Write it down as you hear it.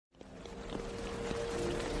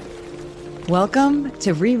Welcome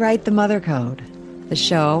to Rewrite the Mother Code, the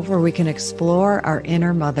show where we can explore our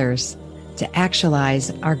inner mothers to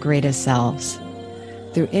actualize our greatest selves.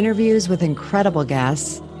 Through interviews with incredible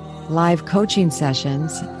guests, live coaching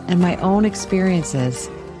sessions, and my own experiences,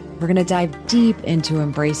 we're going to dive deep into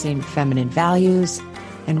embracing feminine values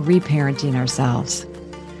and reparenting ourselves.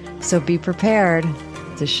 So be prepared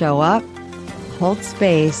to show up, hold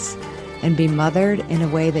space, and be mothered in a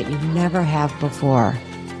way that you never have before,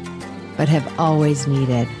 but have always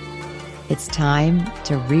needed. It's time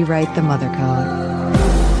to rewrite the mother code.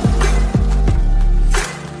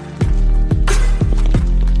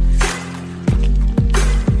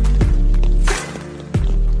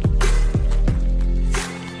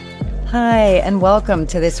 Hi, and welcome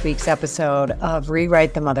to this week's episode of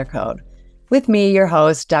Rewrite the Mother Code. With me, your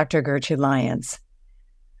host, Dr. Gertrude Lyons.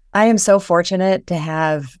 I am so fortunate to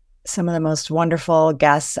have some of the most wonderful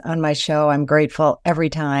guests on my show. I'm grateful every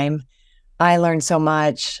time. I learn so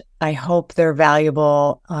much. I hope they're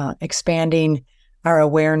valuable, expanding our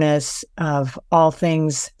awareness of all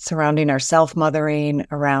things surrounding our self-mothering,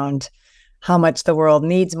 around how much the world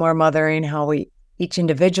needs more mothering, how we each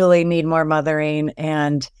individually need more mothering,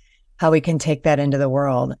 and how we can take that into the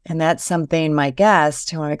world. And that's something my guest,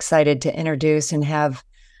 who I'm excited to introduce and have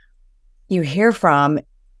you hear from,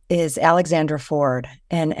 is Alexandra Ford.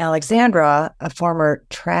 And Alexandra, a former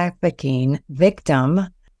trafficking victim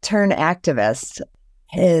turned activist,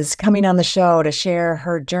 is coming on the show to share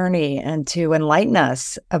her journey and to enlighten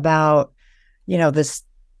us about, this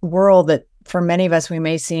world that for many of us, we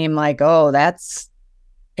may seem like, oh, that's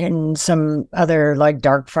in some other like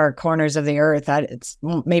dark, far corners of the earth. It's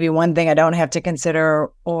maybe one thing I don't have to consider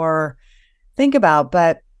or think about,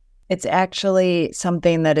 but it's actually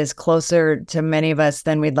something that is closer to many of us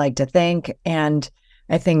than we'd like to think. And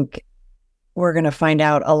I think we're going to find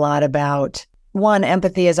out a lot about, one,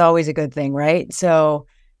 empathy is always a good thing, right? So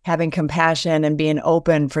having compassion and being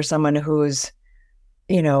open for someone who's,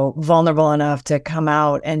 vulnerable enough to come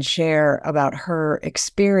out and share about her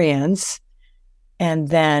experience, and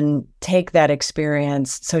then take that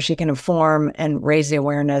experience so she can inform and raise the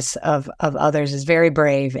awareness of others, is very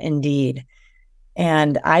brave indeed.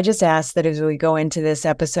 And I just ask that as we go into this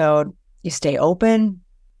episode, you stay open,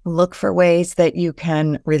 look for ways that you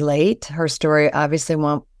can relate. Her story obviously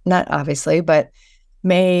but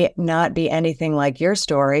may not be anything like your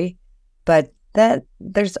story, but that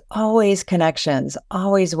there's always connections,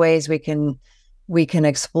 always ways we can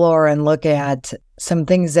explore and look at some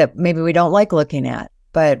things that maybe we don't like looking at.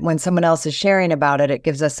 But when someone else is sharing about it, it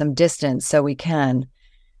gives us some distance so we can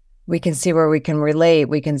see where we can relate.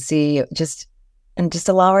 We can see just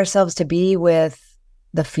allow ourselves to be with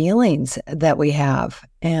the feelings that we have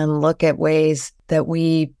and look at ways that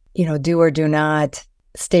we, do or do not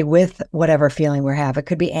stay with whatever feeling we have. It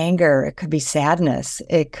could be anger. It could be sadness.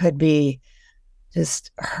 It could be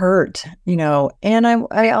just hurt, and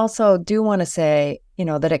I also do want to say,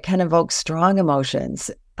 that it can evoke strong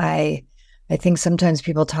emotions. I think sometimes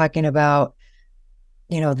people talking about,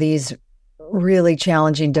 these really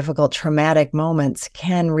challenging, difficult, traumatic moments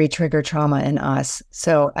can re-trigger trauma in us.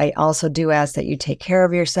 So I also do ask that you take care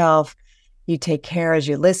of yourself. You take care as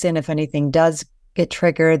you listen. If anything does get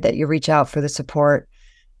triggered, that you reach out for the support,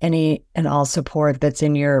 any and all support that's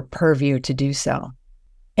in your purview to do so.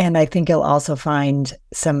 And I think you'll also find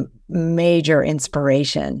some major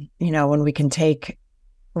inspiration, when we can take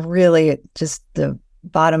really just the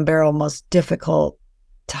bottom barrel, most difficult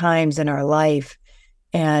times in our life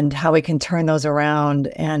and how we can turn those around.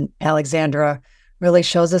 And Alexandra really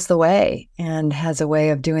shows us the way and has a way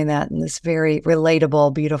of doing that in this very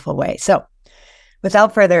relatable, beautiful way. So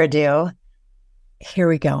without further ado, here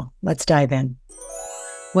we go. Let's dive in.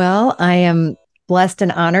 Well, I am blessed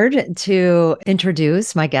and honored to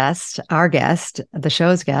introduce our guest, the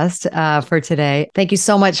show's guest for today. Thank you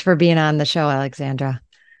so much for being on the show, Alexandra.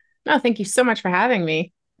 No, thank you so much for having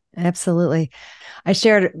me. Absolutely. I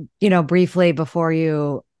shared, briefly before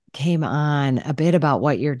you came on a bit about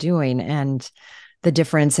what you're doing and the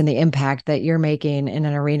difference and the impact that you're making in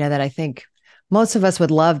an arena that I think most of us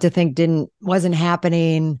would love to think wasn't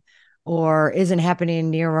happening or isn't happening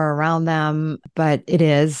near or around them, but it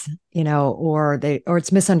is, or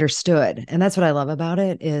it's misunderstood. And that's what I love about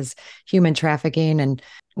it, is human trafficking, and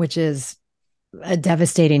which is a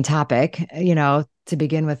devastating topic, to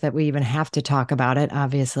begin with, that we even have to talk about it,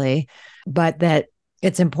 obviously, but that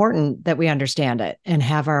it's important that we understand it and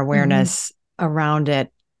have our awareness around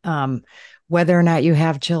it. Whether or not you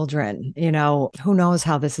have children, who knows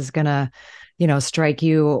how this is going to, strike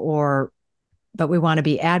you or but we want to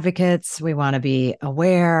be advocates. We want to be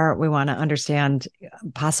aware. We want to understand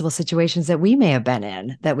possible situations that we may have been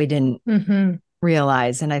in that we didn't Hmm.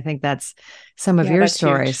 realize. And I think that's some of Yeah, your that's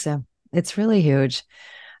stories. huge. So it's really huge.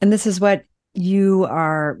 And this is what you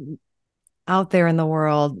are out there in the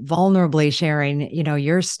world, vulnerably sharing,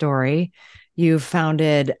 your story. You've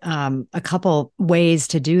founded a couple ways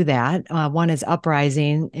to do that. One is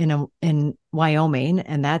Uprising in Wyoming,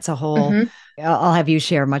 and that's a whole. Hmm. I'll have you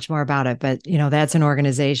share much more about it, but that's an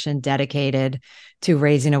organization dedicated to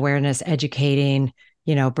raising awareness, educating,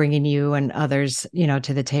 bringing you and others,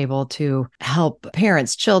 to the table to help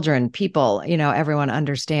parents, children, people, everyone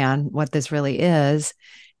understand what this really is.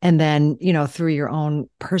 And then, through your own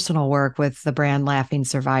personal work with the brand Laughing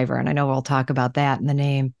Survivor. And I know we'll talk about that in the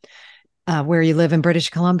name, where you live in British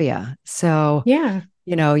Columbia. So, Yeah.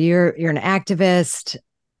 you're an activist,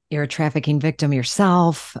 you're a trafficking victim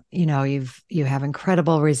yourself. You have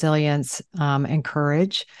incredible resilience and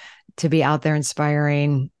courage to be out there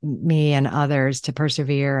inspiring me and others to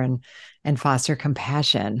persevere and foster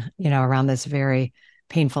compassion, around this very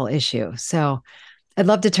painful issue. So I'd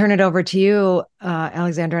love to turn it over to you,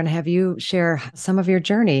 Alexandra, and have you share some of your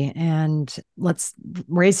journey, and let's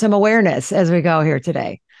raise some awareness as we go here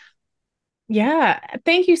today. Yeah.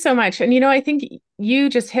 Thank you so much. And I think you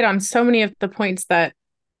just hit on so many of the points that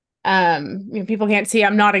people can't see.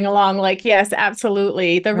 I'm nodding along like, yes,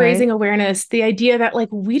 absolutely. The Right? raising awareness, the idea that like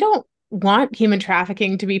we don't want human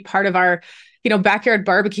trafficking to be part of our backyard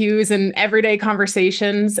barbecues and everyday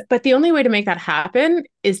conversations, but the only way to make that happen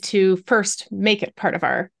is to first make it part of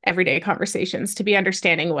our everyday conversations, to be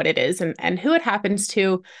understanding what it is and who it happens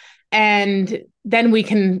to, and then we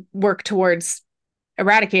can work towards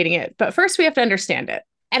eradicating it. But first we have to understand it.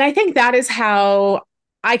 And I think that is how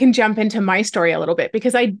I can jump into my story a little bit,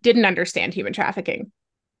 because I didn't understand human trafficking.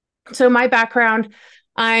 So my background,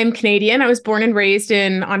 I'm Canadian. I was born and raised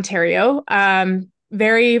in Ontario.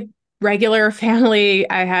 Very regular family.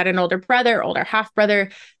 I had an older brother, older half brother.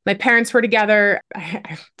 My parents were together.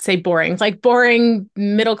 I say boring, like boring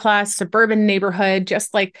middle class suburban neighborhood,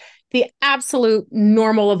 just like the absolute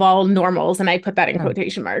normal of all normals. And I put that in Sure.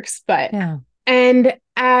 quotation marks. But Yeah. and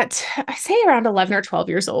at, I say around 11 or 12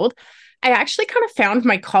 years old, I actually kind of found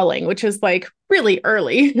my calling, which is like really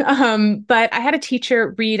early. But I had a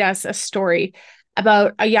teacher read us a story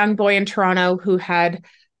about a young boy in Toronto who had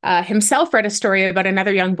himself read a story about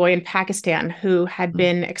another young boy in Pakistan who had Mm.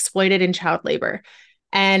 been exploited in child labor.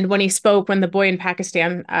 And when the boy in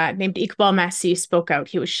Pakistan named Iqbal Masih spoke out,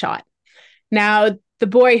 he was shot. Now,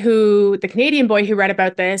 the Canadian boy who read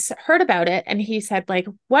about this, heard about it, and he said, like,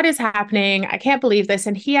 what is happening? I can't believe this.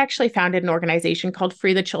 And he actually founded an organization called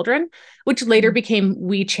Free the Children, which later Mm. became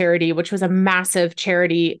We Charity, which was a massive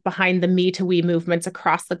charity behind the Me to We movements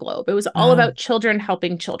across the globe. It was all Wow. about children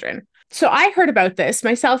helping children. So I heard about this,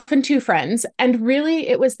 myself and two friends, and really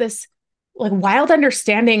it was this like wild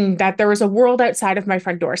understanding that there was a world outside of my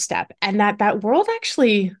front doorstep, and that world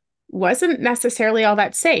actually wasn't necessarily all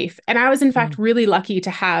that safe. And I was, in fact, Mm. really lucky to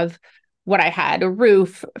have what I had: a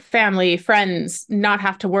roof, family, friends, not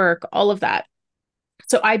have to work, all of that.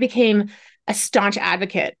 So I became a staunch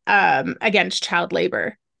advocate against child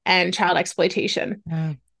labor and child exploitation.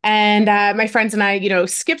 Yeah. And my friends and I,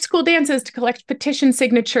 skipped school dances to collect petition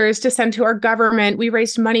signatures to send to our government. We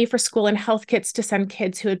raised money for school and health kits to send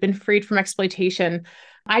kids who had been freed from exploitation.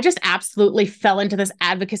 I just absolutely fell into this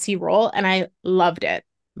advocacy role and I loved it.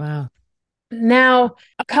 Wow. Now,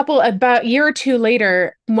 about a year or two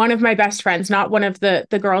later, one of my best friends, not one of the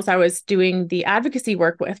girls I was doing the advocacy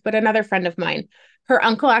work with, but another friend of mine, her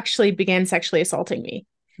uncle actually began sexually assaulting me.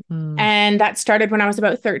 Mm. And that started when I was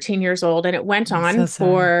about 13 years old. And it went I'm on so sorry.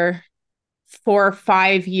 for 4 or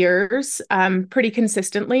 5 years, pretty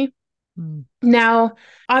consistently. Mm. Now,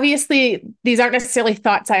 obviously, these aren't necessarily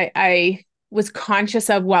thoughts I was conscious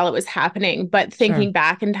of while it was happening, but Sure. thinking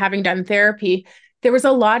back and having done therapy, there was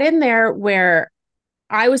a lot in there where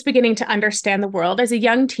I was beginning to understand the world as a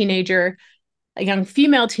young teenager, a young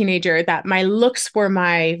female teenager, that my looks were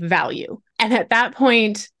my value. And at that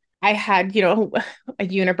point, I had, a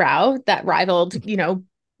unibrow that rivaled,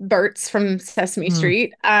 Bert's from Sesame Mm.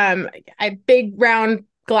 Street. I had big round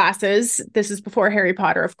glasses. This is before Harry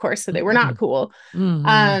Potter, of course, so they were not Mm. cool. Mm.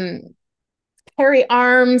 Um, hairy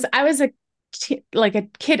arms. I was like a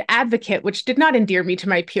kid advocate, which did not endear me to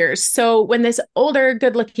my peers. So when this older,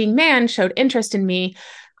 good-looking man showed interest in me,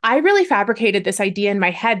 I really fabricated this idea in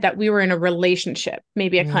my head that we were in a relationship,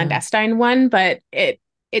 maybe a Yeah. clandestine one, but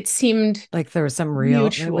it seemed Like there was some real,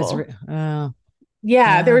 it was, mutual. oh,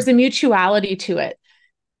 Yeah, there yeah. was a mutuality to it.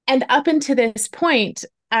 And up until this point,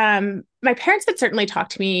 my parents had certainly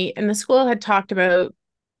talked to me, and the school had talked about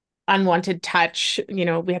unwanted touch. We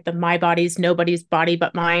had the My Body's Nobody's Body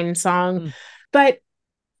But Mine song. Mm. But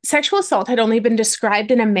sexual assault had only been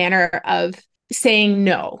described in a manner of saying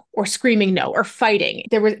no or screaming no or fighting.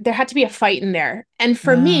 There had to be a fight in there. And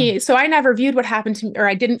for Ah, me, so I never viewed what happened to me, or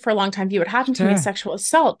I didn't for a long time view what happened to me as sure. sexual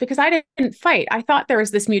assault because I didn't fight. I thought there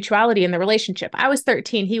was this mutuality in the relationship. I was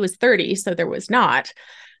 13, he was 30, so there was not.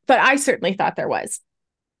 But I certainly thought there was.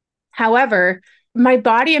 However, my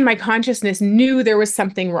body and my consciousness knew there was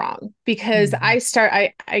something wrong because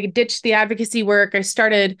Mhm. I ditched the advocacy work. I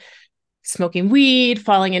started smoking weed,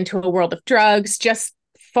 falling into a world of drugs, just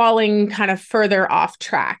falling kind of further off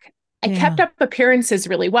track. I kept Yeah, up appearances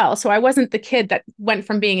really well. So I wasn't the kid that went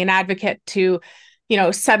from being an advocate to,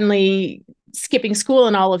 suddenly skipping school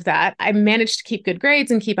and all of that. I managed to keep good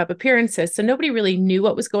grades and keep up appearances. So nobody really knew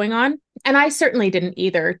what was going on. And I certainly didn't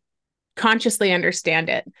either consciously understand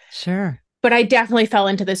it. sure. But I definitely fell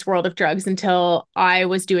into this world of drugs until I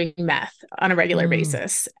was doing meth on a regular Mm.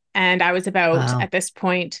 basis. And I was about, Wow. at this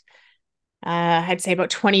point, I'd say about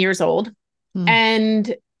 20 years old. Mm.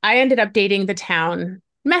 And I ended up dating the town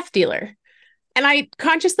meth dealer. And I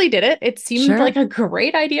consciously did it. It seemed like Sure. a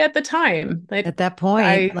great idea at the time. At that point,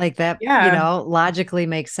 I, like that, yeah, logically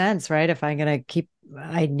makes sense, right? If I'm going to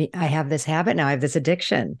I have this habit now, I have this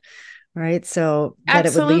addiction, right? So that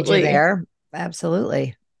it would lead you absolutely. there.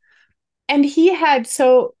 Absolutely. And he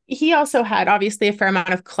also had obviously a fair amount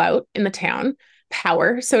of clout in the town,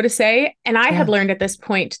 power, so to say. And I had Yeah. learned at this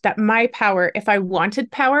point that my power, if I wanted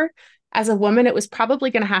power as a woman, it was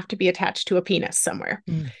probably going to have to be attached to a penis somewhere.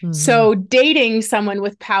 Mm-hmm. So dating someone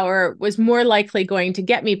with power was more likely going to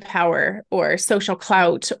get me power or social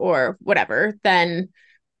clout or whatever than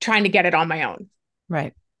trying to get it on my own.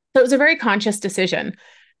 Right. So it was a very conscious decision.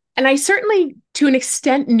 And I certainly, to an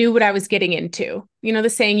extent, knew what I was getting into. The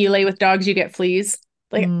saying, you lay with dogs, you get fleas.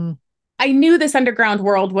 Like, Mm. I knew this underground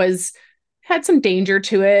world had some danger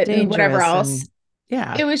to it and whatever Dangerous else. and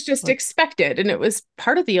yeah. It was just Like, expected and it was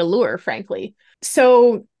part of the allure, frankly.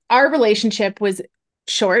 So our relationship was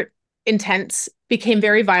short, intense, became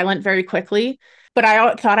very violent very quickly, but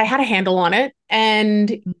I thought I had a handle on it.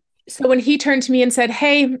 And so when he turned to me and said,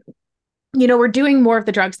 "Hey, we're doing more of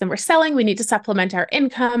the drugs than we're selling. We need to supplement our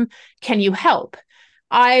income. Can you help?"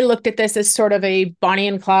 I looked at this as sort of a Bonnie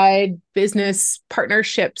and Clyde business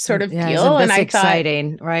partnership sort of yeah, isn't deal. And this I thought,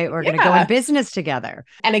 exciting, right? We're going to go in yeah. business together.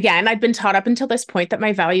 And again, I'd been taught up until this point that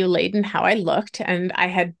my value laid in how I looked. And I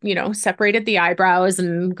had, separated the eyebrows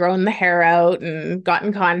and grown the hair out and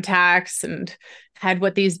gotten contacts and had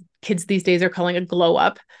what these kids these days are calling a glow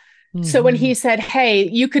up. So when Hmm. he said, "Hey,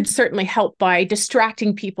 you could certainly help by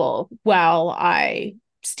distracting people while I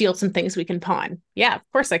steal some things we can pawn." Yeah, of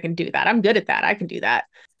course I can do that. I'm good at that. I can do that.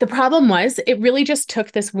 The problem was it really just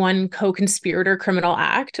took this one co-conspirator criminal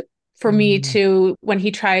act for me Mm. to, when he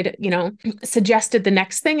tried, suggested the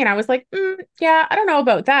next thing. And I was like, yeah, I don't know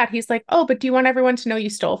about that. He's like, "Oh, but do you want everyone to know you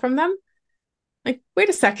stole from them?" Like, wait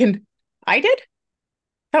a second. I did?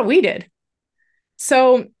 I thought we did.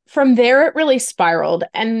 So from there, it really spiraled.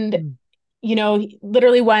 And Mm.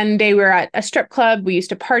 literally one day we were at a strip club. We used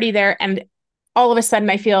to party there. And all of a sudden,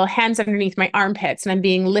 I feel hands underneath my armpits and I'm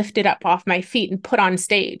being lifted up off my feet and put on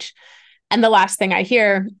stage. And the last thing I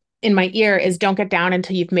hear in my ear is, "Don't get down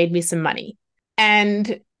until you've made me some money."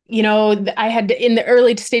 And, I had in the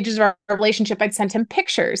early stages of our relationship, I'd sent him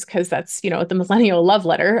pictures because that's, the millennial love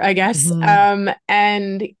letter, I guess. Mhm.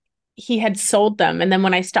 And he had sold them. And then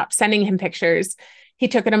when I stopped sending him pictures, he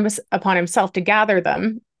took it upon himself to gather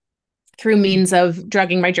them through means of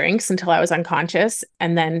drugging my drinks until I was unconscious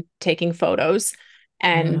and then taking photos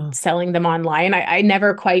and Wow. selling them online. I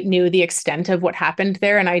never quite knew the extent of what happened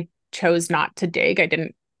there, and I chose not to dig. I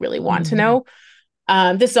didn't really want to Mhm. know.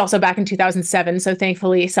 This is also back in 2007. So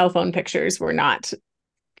thankfully, cell phone pictures were not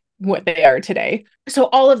what they are today. So,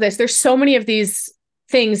 all of this, there's so many of these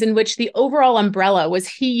things in which the overall umbrella was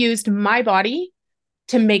he used my body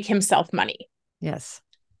to make himself money. Yes.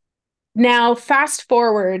 Now, fast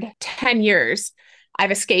forward 10 years,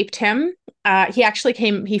 I've escaped him.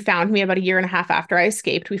 He found me about a year and a half after I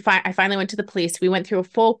escaped. I finally went to the police. We went through a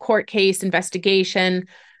full court case investigation.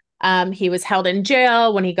 He was held in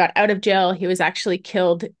jail. When he got out of jail, he was actually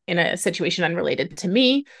killed in a situation unrelated to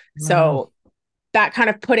me. Wow. So that kind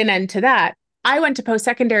of put an end to that. I went to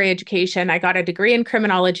post-secondary education. I got a degree in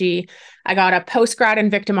criminology. I got a post-grad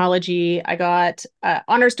in victimology. I got an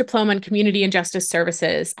honors diploma in community and justice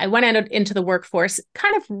services. I went into the workforce,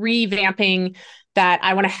 kind of revamping that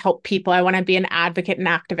I want to help people. I want to be an advocate and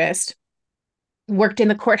activist. Worked in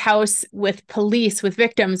the courthouse with police, with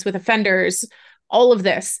victims, with offenders, all of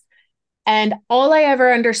this. And all I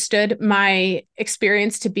ever understood my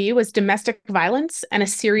experience to be was domestic violence and a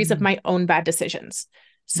series of Mm, my own bad decisions.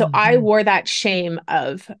 So I mhm, wore that shame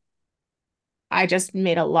of, I just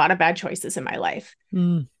made a lot of bad choices in my life.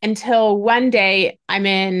 mm. Until one day I'm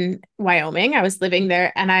in Wyoming. I was living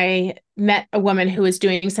there and I met a woman who was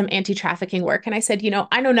doing some anti-trafficking work. And I said,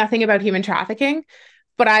 I know nothing about human trafficking,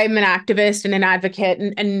 but I'm an activist and an advocate,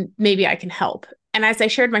 and maybe I can help. And as I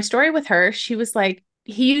shared my story with her, she was like,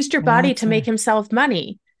 he used your body to make himself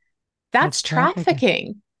money. That's That's trafficking.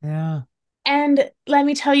 trafficking. Yeah. And let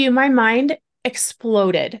me tell you, my mind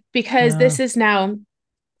exploded because Yeah. this is now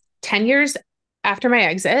 10 years after my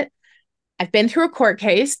exit. I've been through a court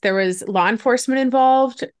case. There was law enforcement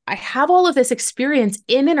involved. I have all of this experience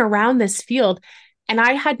in and around this field, and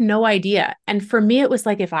I had no idea. And for me, it was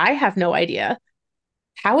like, if I have no idea,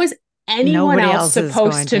 how is anyone Nobody else else is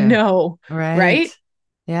going supposed to to. know? Right. Right.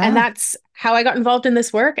 And Yeah. that's how I got involved in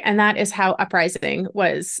this work. And that is how Uprising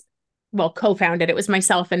was, well, co founded. It was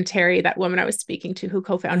myself and Terry, that woman I was speaking to, who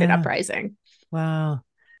co founded Yeah. Uprising. Wow.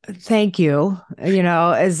 Thank you.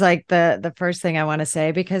 Is like the first thing I want to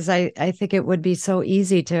say, because I think it would be so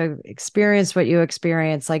easy to experience what you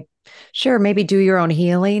experience. Like, sure, maybe do your own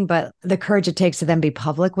healing, but the courage it takes to then be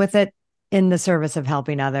public with it in the service of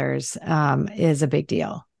helping others is a big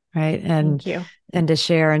deal, right? Thank you. And to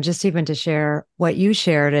share, and just even to share what you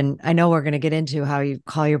shared. And I know we're going to get into how you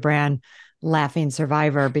call your brand Laughing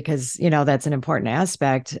Survivor, because that's an important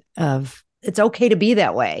aspect of, it's okay to be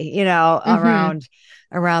that way, Mm-hmm.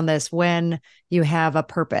 around this, when you have a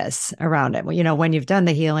purpose around it. When you've done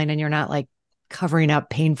the healing and you're not like covering up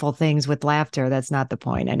painful things with laughter. That's not the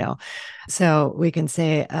point, I know. So we can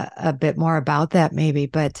say a bit more about that maybe,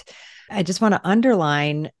 but I just want to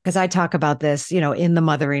underline, because I talk about this, in the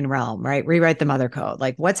mothering realm, right? Rewrite the mother code,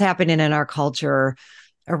 like what's happening in our culture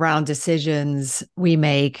around decisions we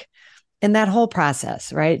make in that whole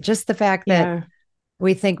process, right? Just the fact that Yeah.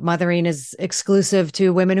 we think mothering is exclusive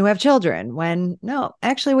to women who have children, when no,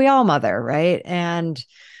 actually we all mother, right? And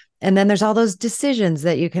then there's all those decisions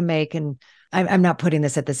that you can make. And I'm not putting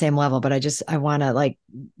this at the same level, but I want to like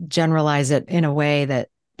generalize it in a way that,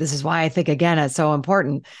 this is why I think, again, it's so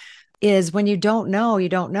important, is when you don't know, you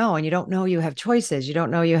don't know, and you don't know you have choices, you don't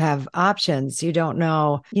know you have options, you don't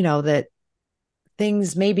know, that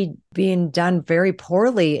things may be being done very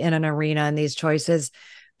poorly in an arena in these choices,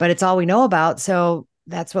 but it's all we know about. So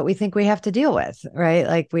that's what we think we have to deal with, right?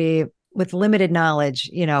 Like, with limited knowledge,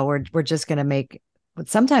 we're just going to make what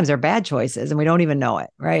sometimes are bad choices and we don't even know it,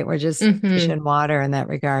 right? We're just fish Mm-hmm. in water in that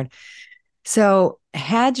regard. So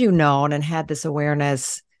had you known and had this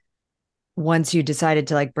awareness, once you decided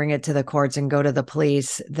to like bring it to the courts and go to the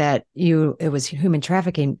police, that it was human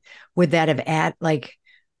trafficking, would that have like,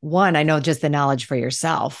 one, I know just the knowledge for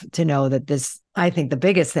yourself to know that this, I think the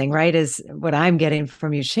biggest thing, right, is what I'm getting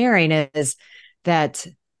from you sharing is that,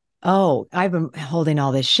 oh, I've been holding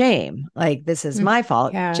all this shame. Like, this is my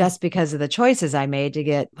fault Yeah. just because of the choices I made to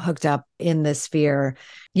get hooked up in this sphere.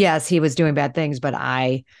 Yes, he was doing bad things, but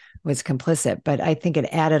I was complicit. But I think it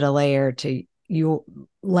added a layer to you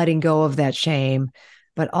letting go of that shame.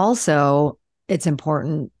 But also, it's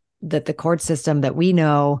important that the court system that we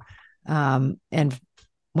know, and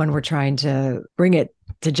when we're trying to bring it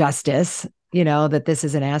to justice, that this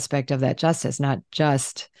is an aspect of that justice, not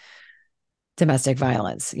just domestic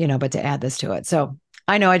violence, but to add this to it. So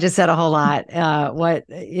I know I just said a whole lot.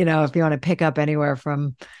 If you want to pick up anywhere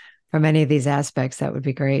from any of these aspects, that would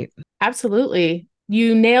be great. Absolutely.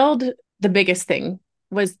 You nailed the biggest thing,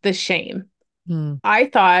 was the shame. Hmm. I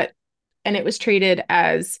thought, and it was treated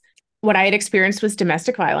as, what I had experienced was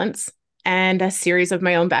domestic violence and a series of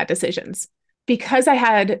my own bad decisions. Because I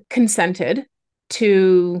had consented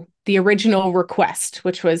to the original request,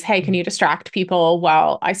 which was, hey, can you distract people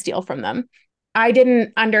while I steal from them? I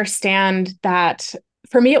didn't understand that.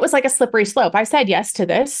 For me, it was like a slippery slope. I said yes to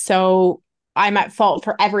this, so I'm at fault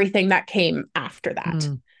for everything that came after that.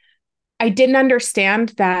 Hmm. I didn't understand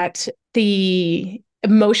that the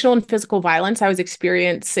emotional and physical violence I was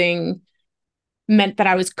experiencing meant that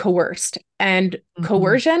I was coerced, and Mm-hmm.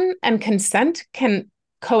 coercion and consent can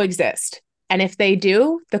coexist. And if they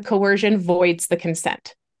do, the coercion voids the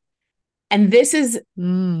consent. And this is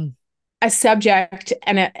Mm. a subject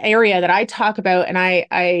and an area that I talk about, and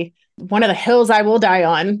I one of the hills I will die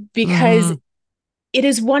on, because Mm-hmm. it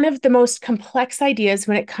is one of the most complex ideas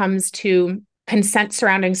when it comes to consent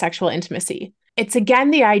surrounding sexual intimacy. It's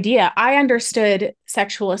again the idea, I understood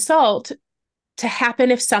sexual assault to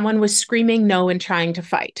happen if someone was screaming no and trying to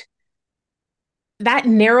fight. That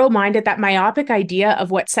narrow minded, that myopic idea of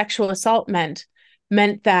what sexual assault meant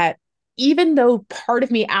that even though part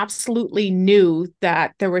of me absolutely knew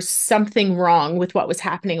that there was something wrong with what was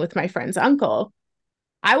happening with my friend's uncle,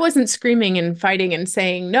 I wasn't screaming and fighting and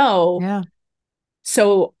saying no. Yeah.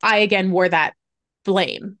 So I again wore that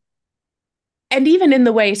blame. And even in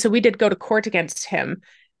the way, so we did go to court against him.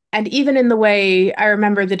 And even in the way, I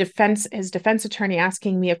remember his defense attorney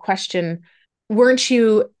asking me a question, weren't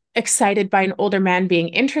you excited by an older man being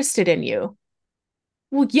interested in you?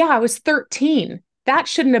 Well, yeah, I was 13. That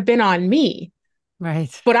shouldn't have been on me.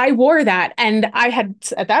 Right. But I wore that. And I had,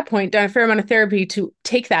 at that point, done a fair amount of therapy to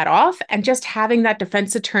take that off. And just having that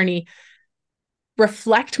defense attorney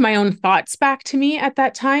reflect my own thoughts back to me at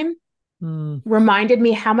that time Mm, reminded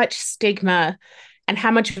me how much stigma and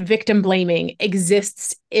how much victim blaming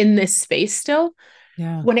exists in this space still.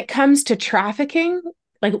 yeah. When it comes to trafficking,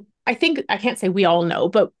 like I think I can't say we all know,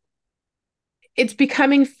 but it's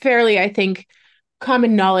becoming fairly, I think,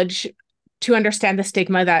 common knowledge to understand the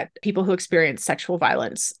stigma that people who experience sexual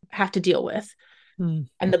violence have to deal with Mm,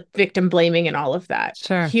 and the victim blaming and all of that.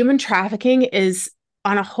 sure. Human trafficking is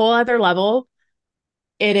on a whole other level.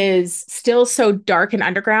 It is still so dark and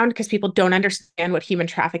underground because people don't understand what human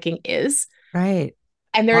trafficking is. Right.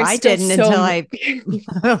 And there Well, is I still didn't until so I,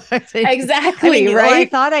 I exactly, mean, well, I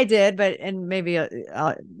right? thought I did, but, and maybe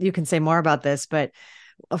you can say more about this, but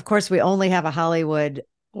of course, we only have a Hollywood,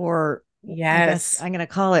 or I guess Yes. I'm going to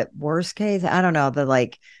call it worst case. I don't know, the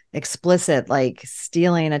like explicit, like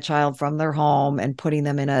stealing a child from their home and putting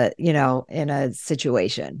them in a, in a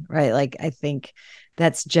situation, right? Like, I think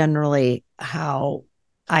that's generally how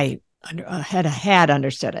I had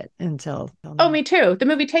understood it until Oh, now. me too. The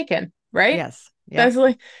movie Taken, right? Yes. Yep. That's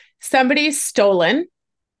like somebody's stolen.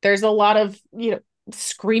 There's a lot of,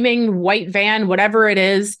 screaming white van, whatever it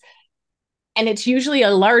is. And it's usually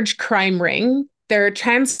a large crime ring. They're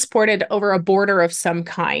transported over a border of some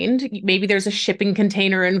kind. Maybe there's a shipping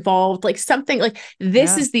container involved, like something like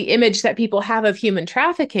this Yeah. is the image that people have of human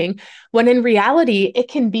trafficking, when in reality, it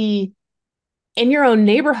can be in your own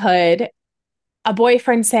neighborhood, a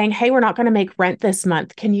boyfriend saying, "Hey, we're not going to make rent this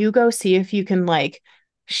month. Can you go see if you can like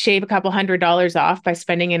shave a couple $100s off by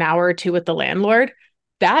spending an hour or two with the landlord?"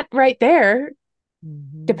 That right there,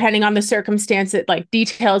 Mhm. depending on the circumstance, it like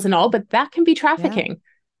details and all, but that can be Yeah. trafficking.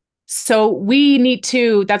 So we need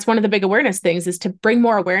to, that's one of the big awareness things is to bring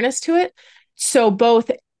more awareness to it. So both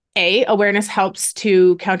awareness helps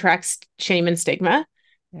to counteract shame and stigma.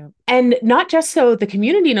 Yeah. And not just so the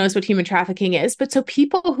community knows what human trafficking is, but so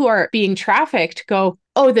people who are being trafficked go,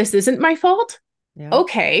 oh, this isn't my fault. Yeah.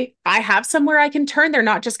 Okay, I have somewhere I can turn. They're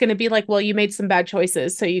not just going to be like, well, you made some bad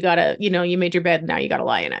choices. So you got to, you made your bed. Now you got to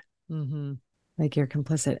lie in it. Hmm. Like you're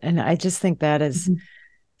complicit. And I just think that is Mhm.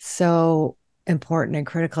 so important and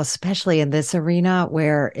critical, especially in this arena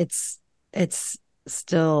where it's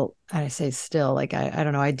still, I say still, like I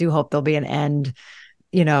don't know, I do hope there'll be an end,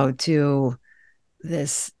 to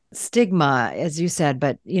this stigma, as you said,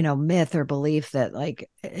 but myth or belief that like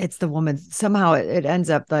it's the woman, somehow it ends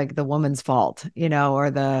up like the woman's fault, or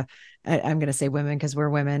I'm going to say women because we're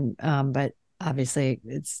women, but obviously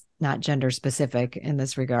it's not gender specific in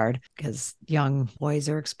this regard because young boys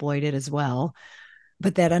are exploited as well.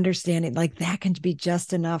 But that understanding, like that can be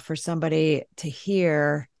just enough for somebody to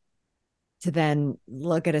hear, to then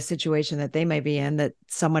look at a situation that they may be in that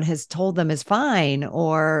someone has told them is fine,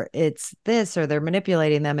 or it's this, or they're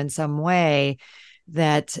manipulating them in some way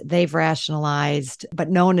that they've rationalized, but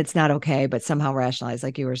known it's not okay, but somehow rationalized,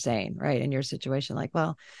 like you were saying, right? In your situation, like,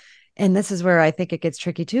 well, and this is where I think it gets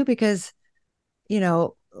tricky too, because,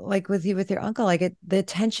 like with you, with your uncle, like the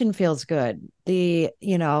attention feels good.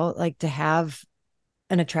 Like to have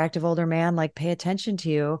an attractive older man, like pay attention to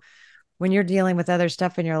you when you're dealing with other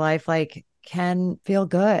stuff in your life, like can feel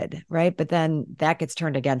good, right? But then that gets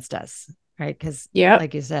turned against us, right? Because Yep.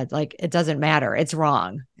 like you said, like it doesn't matter, it's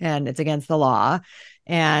wrong and it's against the law,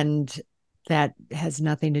 and that has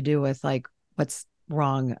nothing to do with like what's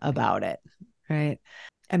wrong about it, right?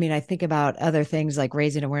 I mean, I think about other things like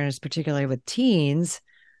raising awareness, particularly with teens,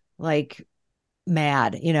 like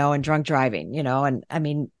mad, and drunk driving, and I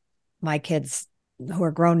mean, my kids who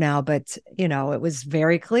are grown now, but it was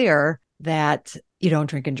very clear that you don't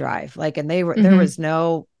drink and drive. Like, and there Mm-hmm. was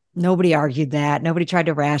nobody argued that. Nobody tried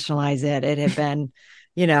to rationalize it. It had been,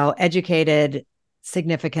 educated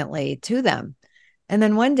significantly to them. And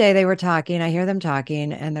then one day they were talking, I hear them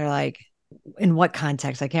talking, and they're like, in what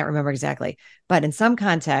context? I can't remember exactly, but in some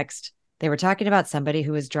context, they were talking about somebody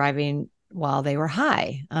who was driving while they were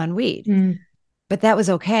high on weed, Mm. but that was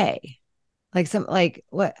okay. Like like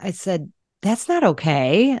what I said, that's not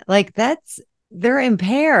okay. Like they're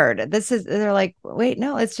impaired. They're like, wait,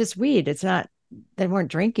 no, it's just weed. It's not, they weren't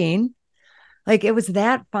drinking. Like it was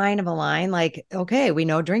that fine of a line. Like, okay, we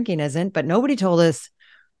know drinking isn't, but nobody told us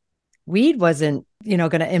weed wasn't,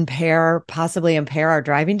 going to possibly impair our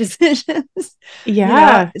driving decisions.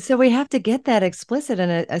 Yeah. So we have to get that explicit,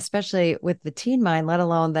 and especially with the teen mind, let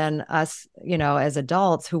alone then us, as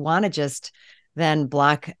adults who want to just then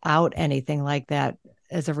block out anything like that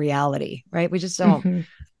as a reality, right? We just don't Hmm.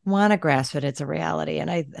 want to grasp it. It's a reality. And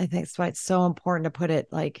I think that's why it's so important to put it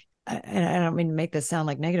like, and I don't mean to make this sound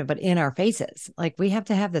like negative, but in our faces. Like we have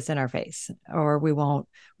to have this in our face or we won't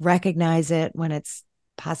recognize it when it's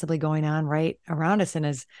possibly going on right around us. And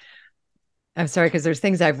as I'm sorry, because there's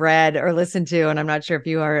things I've read or listened to, and I'm not sure if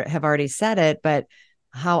you have already said it, but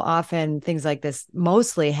how often things like this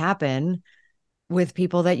mostly happen with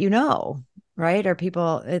people that right?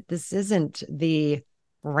 Or this isn't the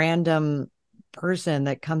random person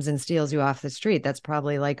that comes and steals you off the street. That's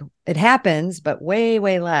probably like it happens, but way,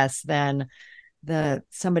 way less than the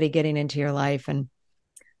somebody getting into your life. And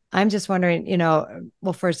I'm just wondering,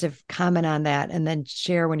 well, first, if comment on that and then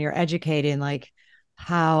share when you're educating, like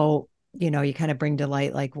how, you kind of bring to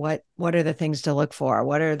light, like what are the things to look for?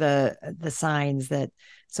 What are the signs that,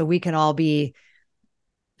 so we can all be,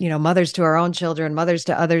 mothers to our own children, mothers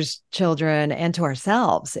to others' children, and to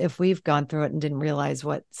ourselves if we've gone through it and didn't realize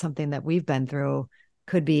what something that we've been through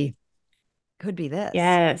could be, this.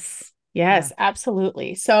 Yes. Yeah. Yes,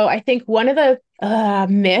 absolutely. So I think one of the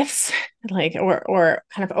myths, like or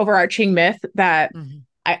kind of overarching myth that Mm-hmm.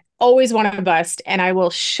 I always want to bust and I will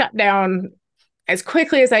shut down as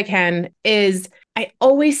quickly as I can is I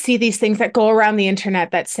always see these things that go around the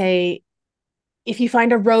internet that say if you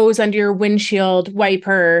find a rose under your windshield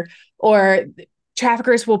wiper, or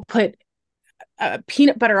traffickers will put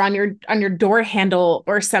peanut butter on your door handle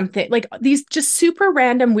or something, like these just super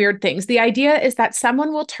random weird things. The idea is that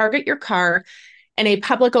someone will target your car in a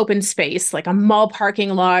public open space like a mall parking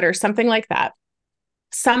lot or something like that,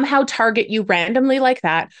 somehow target you randomly like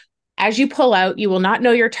that. As you pull out, you will not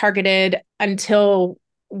know you're targeted until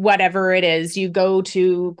whatever it is you go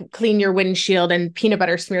to clean your windshield and peanut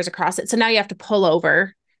butter smears across it. So now you have to pull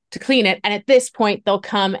over to clean it, and at this point they'll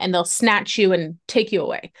come and they'll snatch you and take you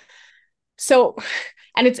away. So,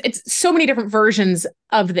 and it's so many different versions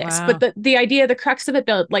of this, but Wow. the idea, the crux of it,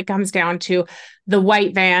 like comes down to the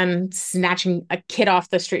white van snatching a kid off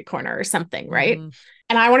the street corner or something, right? Mm-hmm.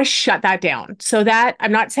 And I want to shut that down. So that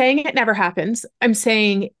I'm not saying it never happens. I'm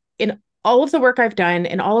saying in all of the work I've done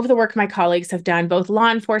and all of the work my colleagues have done, both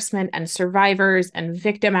law enforcement and survivors and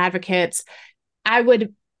victim advocates, I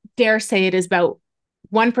would dare say it is about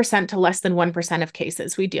 1% to less than 1% of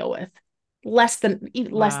cases we deal with. Less than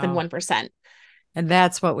Wow. 1%. And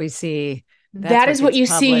that's what we see. That's That what is what gets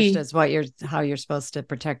you published see. as how you're supposed to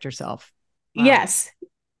protect yourself. Wow. Yes.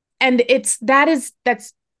 And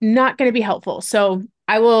that's not going to be helpful. So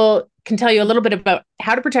I will can tell you a little bit about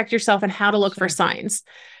how to protect yourself and how to look for Sure. signs.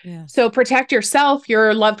 Yeah. So protect yourself,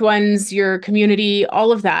 your loved ones, your community,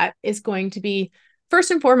 all of that is going to be first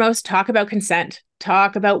and foremost, talk about consent.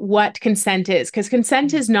 Talk about what consent is, because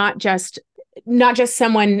consent is not just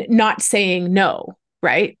someone not saying no,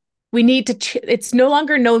 right? We need to it's no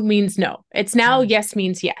longer no means no. It's now Right. yes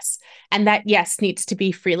means yes. And that yes needs to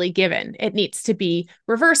be freely given. It needs to be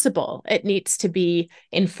reversible. It needs to be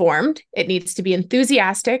informed. It needs to be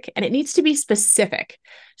enthusiastic, and it needs to be specific.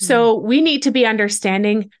 Mm. So we need to be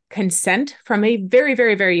understanding consent from a very,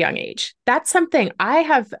 very, very young age. That's something. I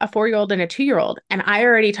have a 4-year-old and a 2-year-old, and I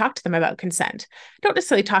already talk to them about consent. I don't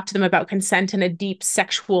necessarily talk to them about consent in a deep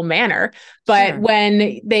sexual manner, but Sure.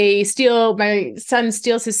 when my son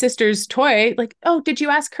steals his sister's toy, like, oh, did you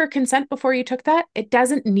ask her consent before you took that? It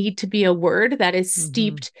doesn't need to be a word that is Mm-hmm.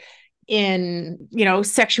 steeped in,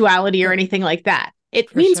 sexuality or anything like that. It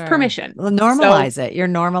For means sure. permission. Well, So normalize it. You're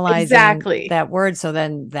normalizing exactly. that word. So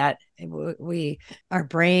then our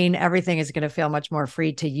brain, everything is going to feel much more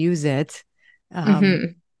free to use it. Um, Mm-hmm.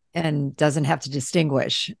 and doesn't have to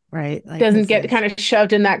distinguish, right? Like Doesn't this get is, kind of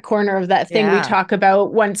shoved in that corner of that thing we yeah, talk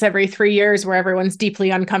about once every 3 years where everyone's deeply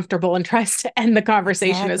uncomfortable and tries to end the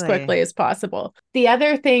conversation as exactly. quickly as possible. The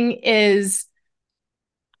other thing is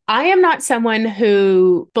I am not someone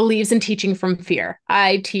who believes in teaching from fear.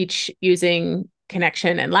 I teach using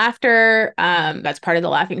connection and laughter. That's part of the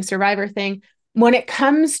laughing survivor thing. When it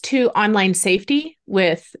comes to online safety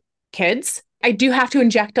with kids, I do have to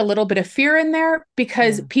inject a little bit of fear in there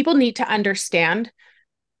because Yeah. people need to understand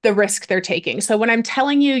the risk they're taking. So when I'm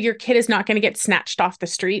telling you your kid is not going to get snatched off the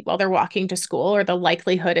street while they're walking to school, or the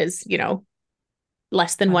likelihood is, less than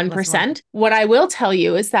Less than one. 1%. What I will tell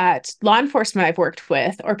you is that law enforcement I've worked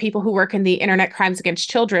with, or people who work in the internet crimes against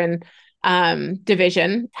children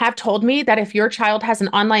division have told me that if your child has an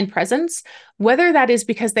online presence, whether that is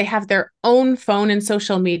because they have their own phone and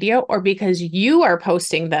social media or because you are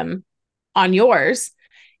posting them on yours,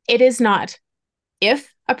 it is not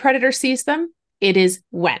if a predator sees them, it is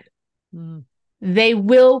when. Mm. They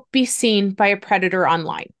will be seen by a predator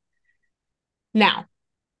online. Now,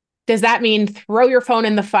 does that mean throw your phone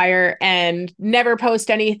in the fire and never post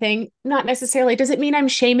anything? Not necessarily. Does it mean I'm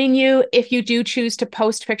shaming you if you do choose to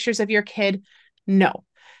post pictures of your kid? No.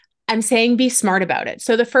 I'm saying be smart about it.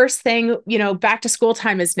 So the first thing, back to school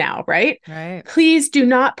time is now, right? Right. Please do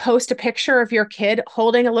not post a picture of your kid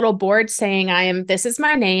holding a little board saying, this is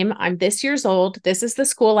my name. I'm this years old. This is the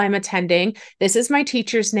school I'm attending. This is my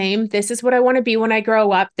teacher's name. This is what I want to be when I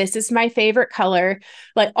grow up. This is my favorite color.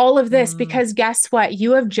 Like all of this, because guess what?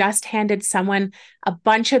 You have just handed someone a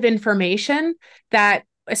bunch of information that,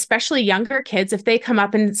 especially younger kids, if they come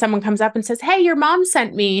up and someone comes up and says, hey, your mom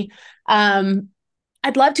sent me,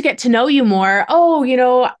 I'd love to get to know you more. Oh,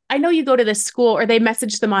 I know you go to this school, or they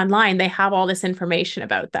message them online. They have all this information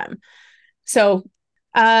about them. So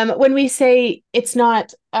when we say it's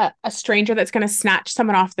not a stranger that's going to snatch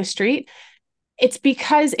someone off the street, it's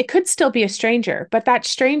because it could still be a stranger, but that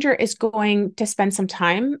stranger is going to spend some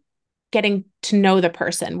time getting to know the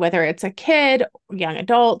person, whether it's a kid, young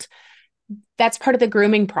adult. That's part of the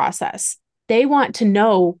grooming process. They want to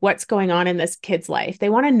know what's going on in this kid's life. They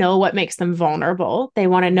want to know what makes them vulnerable. They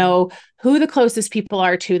want to know who the closest people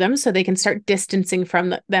are to them so they can start distancing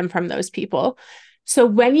them from those people. So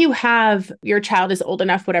when you have your child is old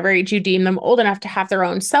enough, whatever age you deem them old enough to have their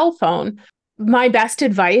own cell phone, my best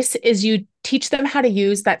advice is you teach them how to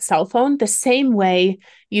use that cell phone the same way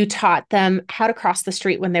you taught them how to cross the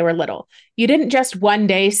street when they were little. You didn't just one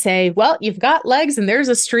day say, well, you've got legs and there's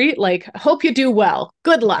a street, like, hope you do well.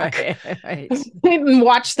 Good luck. Right. And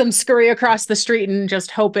watch them scurry across the street and just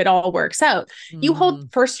hope it all works out. You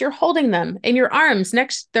first, you're holding them in your arms.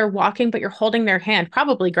 Next, they're walking, but you're holding their hand,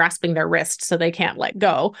 probably grasping their wrist so they can't let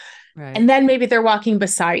go. Right. And then maybe they're walking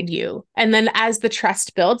beside you. And then as the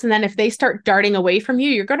trust builds, and then if they start darting away from you,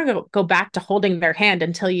 you're going to go back to holding their hand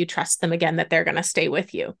until you trust them again that they're going to stay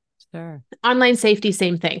with you. Sure. Online safety,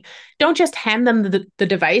 same thing. Don't just hand them the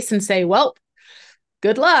device and say, well,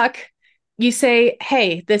 good luck. You say,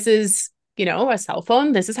 hey, this is, a cell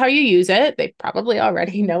phone. This is how you use it. They probably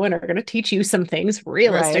already know and are going to teach you some things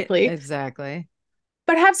realistically. Right, exactly.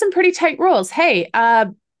 But have some pretty tight rules. Hey,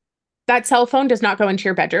 that cell phone does not go into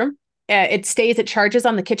your bedroom. It charges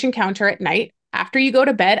on the kitchen counter at night. After you go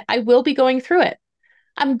to bed, I will be going through it.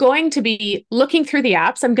 I'm going to be looking through the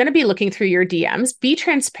apps. I'm going to be looking through your DMs. Be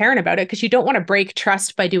transparent about it because you don't want to break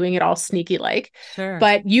trust by doing it all sneaky like. Sure.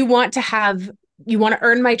 But you want to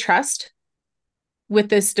earn my trust with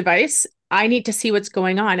this device. I need to see what's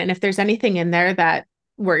going on. And if there's anything in there that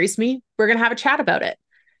worries me, we're going to have a chat about it.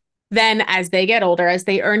 Then as they get older, as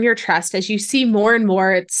they earn your trust, as you see more and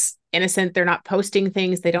more, it's innocent. They're not posting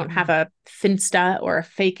things. They don't have a Finsta or a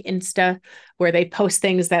fake Insta where they post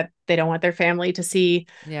things that they don't want their family to see.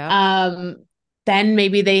 Yeah. Then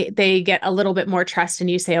maybe they get a little bit more trust and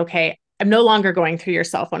you say, okay, I'm no longer going through your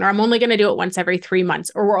cell phone, or I'm only going to do it once every 3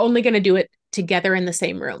 months, or we're only going to do it together in the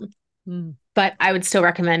same room. But I would still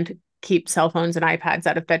recommend keep cell phones and iPads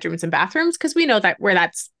out of bedrooms and bathrooms because we know that where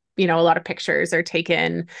that's, a lot of pictures are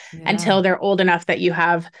taken until they're old enough that you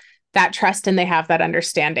have that trust and they have that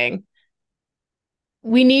understanding.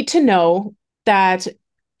 We need to know that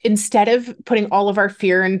instead of putting all of our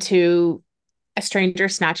fear into a stranger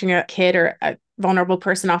snatching a kid or a vulnerable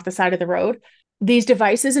person off the side of the road, these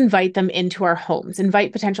devices invite them into our homes,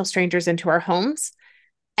 invite potential strangers into our homes,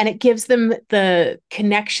 and it gives them the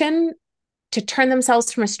connection to turn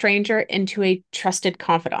themselves from a stranger into a trusted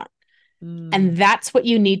confidant. And that's what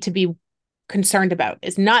you need to be concerned about,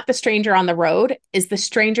 is not the stranger on the road, is the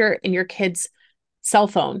stranger in your kid's cell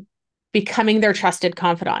phone becoming their trusted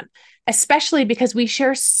confidant, especially because we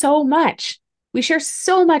share so much. We share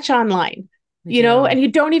so much online, and you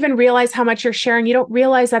don't even realize how much you're sharing. You don't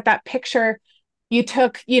realize that picture you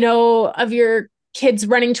took, of your kids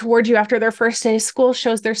running towards you after their first day of school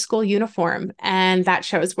shows their school uniform, and that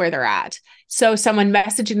shows where they're at. So someone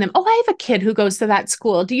messaging them, oh, I have a kid who goes to that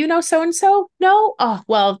school. Do you know so-and-so? No? Oh,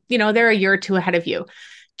 well, they're a year or two ahead of you.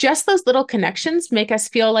 Just those little connections make us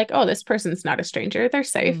feel like, oh, this person's not a stranger. They're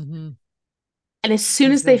safe. And as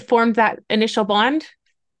soon as they formed that initial bond,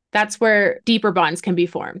 that's where deeper bonds can be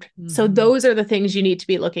formed. So those are the things you need to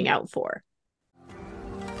be looking out for.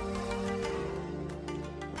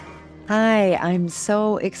 Hi, I'm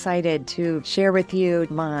so excited to share with you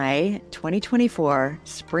my 2024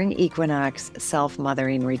 Spring Equinox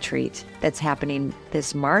Self-Mothering Retreat that's happening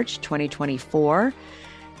this March 2024.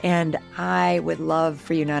 And I would love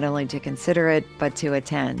for you not only to consider it, but to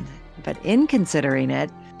attend. But in considering it,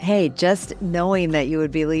 hey, just knowing that you would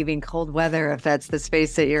be leaving cold weather if that's the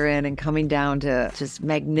space that you're in and coming down to just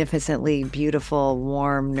magnificently beautiful,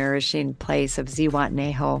 warm, nourishing place of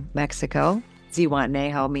Zihuatanejo, Mexico.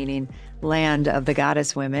 Zihuatanejo meaning land of the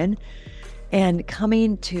goddess women. And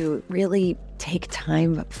coming to really take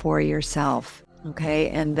time for yourself. Okay.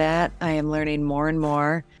 And that I am learning more and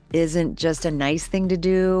more isn't just a nice thing to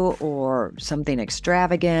do or something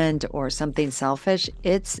extravagant or something selfish.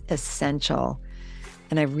 It's essential.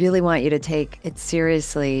 And I really want you to take it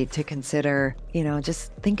seriously to consider,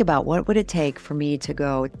 just think about what would it take for me to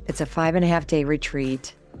go. It's a 5.5-day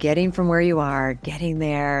retreat, getting from where you are, getting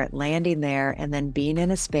there, landing there, and then being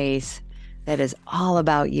in a space that is all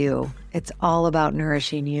about you. It's all about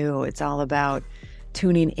nourishing you. It's all about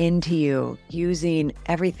tuning into you, using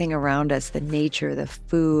everything around us, the nature, the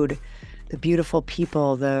food, the beautiful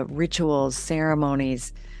people, the rituals,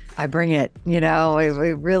 ceremonies. I bring it, we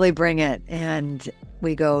really bring it. And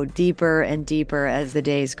we go deeper and deeper as the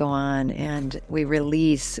days go on, and we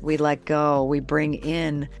release, we let go, we bring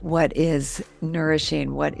in what is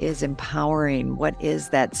nourishing, what is empowering, what is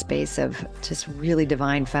that space of just really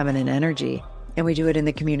divine feminine energy. And we do it in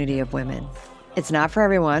the community of women. It's not for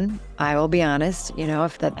everyone. I will be honest,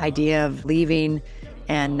 if the idea of leaving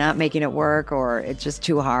and not making it work or it's just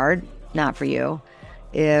too hard, not for you.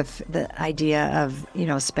 If the idea of,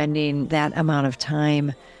 spending that amount of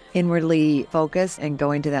time inwardly focused and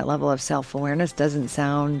going to that level of self-awareness doesn't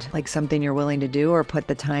sound like something you're willing to do or put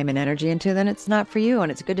the time and energy into, then it's not for you.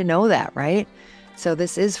 And it's good to know that, right? So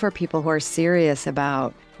this is for people who are serious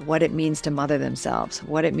about what it means to mother themselves,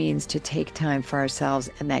 what it means to take time for ourselves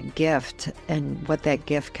and that gift and what that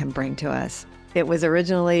gift can bring to us. It was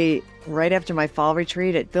originally right after my fall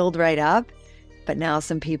retreat. It filled right up. But now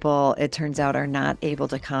some people, it turns out, are not able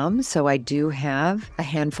to come. So I do have a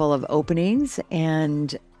handful of openings.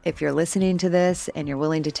 And if you're listening to this and you're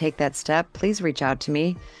willing to take that step, please reach out to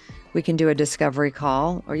me. We can do a discovery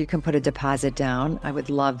call or you can put a deposit down. I would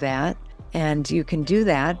love that. And you can do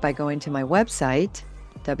that by going to my website,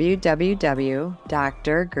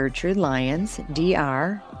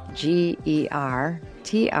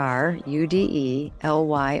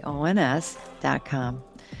 www.drgertrudelyons.com.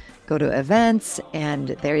 Go to events, and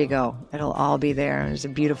there you go. It'll all be there. There's a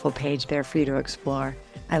beautiful page there for you to explore.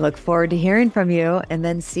 I look forward to hearing from you and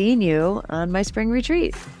then seeing you on my spring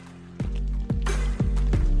retreat.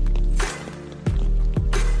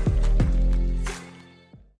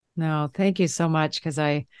 No, thank you so much. Because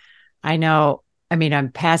I know,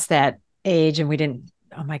 I'm past that age and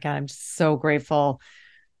oh my God, I'm so grateful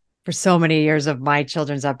for so many years of my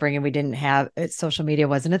children's upbringing. We didn't have social media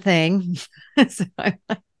wasn't a thing. So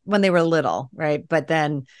when they were little, right? But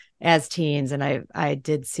then as teens, and I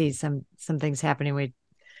did see some things happening.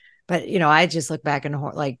 But I just look back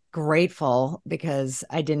and grateful because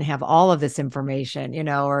I didn't have all of this information,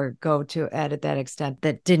 or go to at that extent.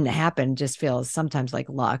 That didn't happen. Just feels sometimes like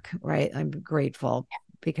luck, right? I'm grateful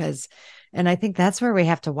because, and I think that's where we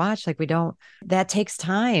have to watch. That takes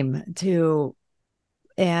time to.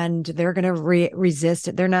 And they're going to resist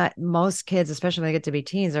it. They're not, most kids, especially when they get to be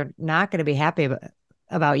teens, are not going to be happy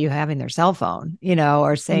about you having their cell phone,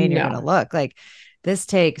 or saying you're going to look. This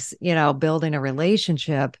takes, building a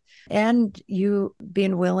relationship and you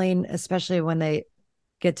being willing, especially when they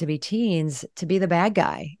get to be teens, to be the bad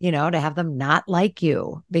guy, to have them not like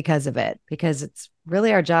you because of it, because it's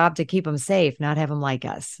really our job to keep them safe, not have them like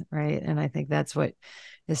us. Right. And I think that's what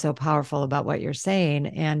is so powerful about what you're saying,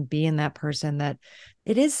 and being that person that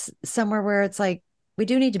it is somewhere where it's like, we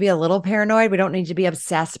do need to be a little paranoid. We don't need to be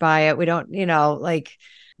obsessed by it. We don't, we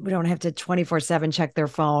don't have to 24/7 check their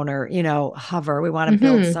phone or, hover. We want to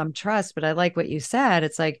build some trust. But I like what you said.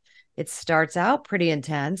 It's like, it starts out pretty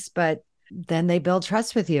intense, but then they build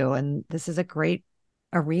trust with you. And this is a great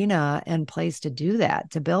arena and place to do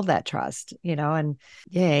that, to build that trust, and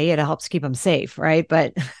yay, it helps keep them safe. Right.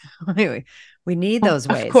 But we need those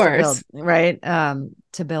ways to build, right.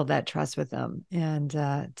 To build that trust with them and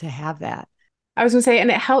to have that. I was going to say, and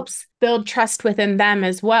it helps build trust within them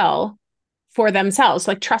as well for themselves,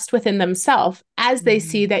 like trust within themselves as they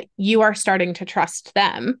see that you are starting to trust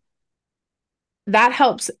them. That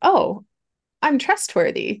helps. Oh, I'm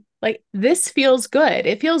trustworthy. Like this feels good.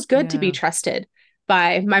 It feels good to be trusted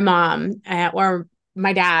by my mom or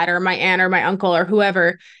my dad or my aunt or my uncle or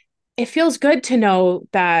whoever. It feels good to know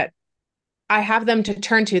that I have them to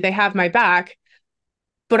turn to. They have my back,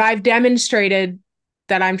 but I've demonstrated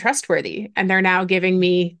that I'm trustworthy and they're now giving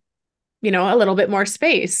me, a little bit more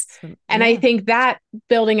space. And I think that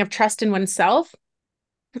building of trust in oneself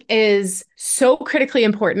is so critically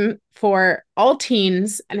important for all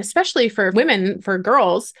teens and especially for women, for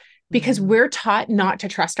girls, because Mhm. we're taught not to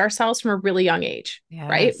trust ourselves from a really young age,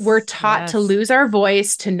 right? We're Yes. taught to Yes. lose our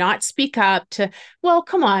voice, to not speak up, to, well,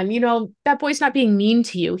 come on, that boy's not being mean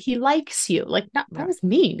to you. He likes you. Like, not, that Right. was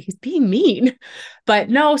mean. He's being mean. But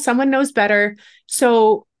no, someone knows better.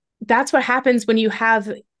 So that's what happens when you have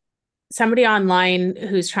somebody online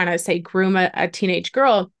who's trying to say groom a teenage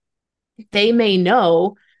girl. They may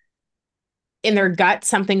know in their gut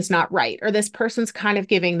something's not right, or this person's kind of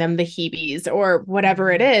giving them the heebies or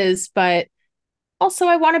whatever it Mhm. is. But also,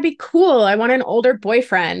 I want to be cool. I want an older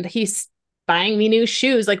boyfriend. He's buying me new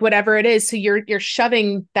shoes, like whatever it is. So you're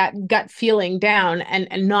shoving that gut feeling down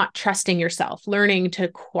and not trusting yourself, learning to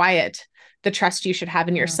quiet the trust you should have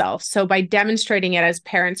in Yeah. yourself. So by demonstrating it as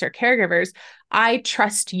parents or caregivers, I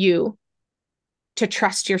trust you to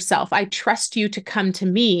trust yourself. I trust you to come to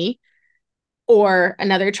me or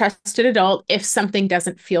another trusted adult if something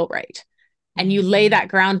doesn't feel right. And you lay Mhm. that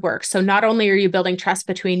groundwork. So not only are you building trust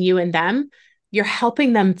between you and them, you're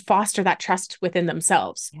helping them foster that trust within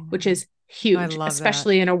themselves, which Yeah. is I huge, love that.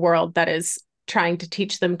 especially in a world that is trying to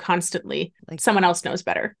teach them constantly. Like Someone else knows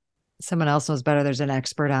better. someone else knows better. There's an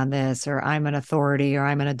expert on this, or I'm an authority, or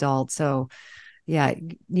I'm an adult. So, yeah,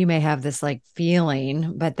 you may have this like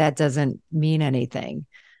feeling, but that doesn't mean anything.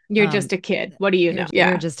 You're Um, just a kid. What do you know? you're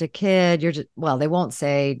Yeah. just a kid. You're just, well, they won't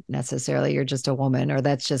say necessarily you're just a woman, or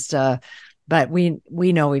that's just a, but we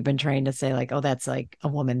know we've been trained to say like, oh, that's like a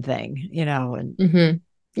woman thing, and Mm-hmm.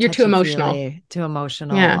 You're too touchy emotional. feely, too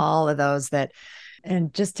emotional, Yeah. all of those that,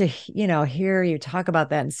 and just to, hear you talk about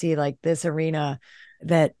that and see like this arena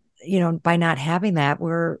that, by not having that,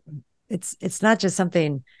 it's not just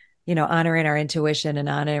something, honoring our intuition and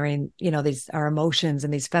honoring, these, our emotions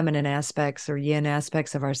and these feminine aspects or yin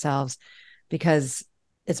aspects of ourselves, because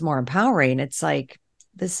it's more empowering. It's like,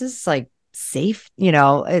 this is like safe,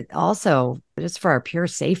 it also just for our pure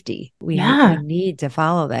safety. We Yeah. need to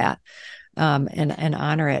follow that, and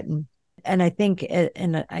honor it. And I think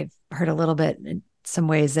and I've heard a little bit in some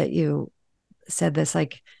ways that you said this,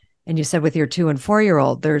 like, and you said with your 2 and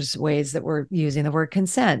 4-year-old, there's ways that we're using the word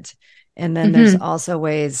consent. And then there's Mm-hmm. also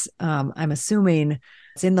ways, I'm assuming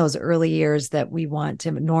it's in those early years that we want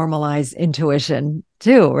to normalize intuition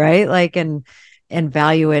too, right? Like, and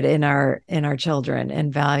value it in our children,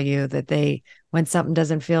 and value that they, when something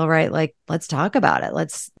doesn't feel right, like, let's talk about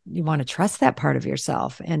it. You want to trust that part of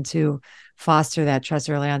yourself, and to foster that trust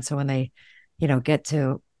early on. So when they, get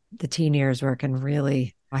to the teen years, where it can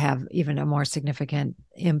really have even a more significant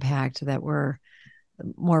impact, that we're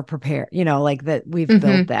more prepared, like that we've built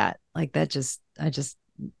Mm-hmm. that, like that, I just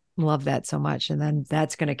love that so much. And then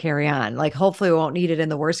that's going to carry on. Like, hopefully we won't need it in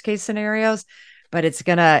the worst case scenarios, but it's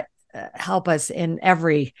going to help us in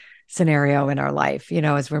every scenario in our life,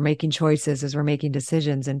 as we're making choices, as we're making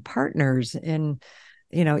decisions, and partners, and,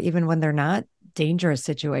 even when they're not dangerous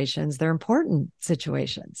situations, they're important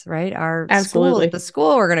situations, right? Our school, Absolutely. the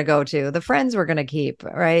school we're going to go to, the friends we're going to keep,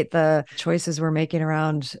 right? The choices we're making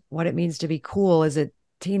around what it means to be cool as a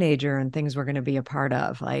teenager, and things we're going to be a part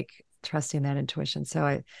of, like trusting that intuition.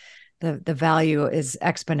 So the value is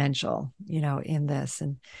exponential, in this.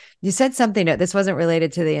 And you said something that this wasn't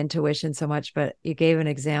related to the intuition so much, but you gave an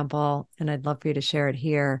example, and I'd love for you to share it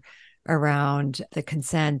here, around the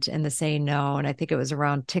consent and the saying no. And I think it was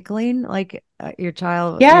around tickling, like, your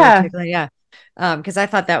child, you were Yeah. tickling. Yeah. Because I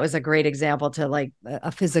thought that was a great example, to like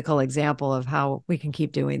a physical example of how we can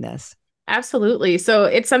keep doing this. Absolutely. So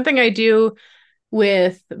it's something I do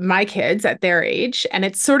with my kids at their age, and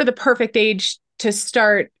it's sort of the perfect age to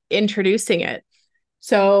start introducing it.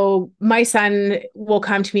 So my son will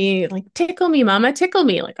come to me like, tickle me, mama, tickle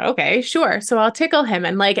me. Like, okay, sure. So I'll tickle him.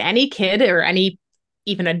 And like any kid or any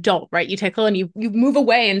even adult, right? You tickle and you move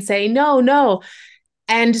away and say, no, no.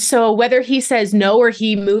 And so whether he says no or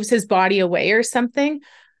he moves his body away or something,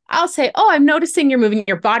 I'll say, oh, I'm noticing you're moving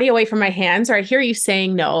your body away from my hands, or I hear you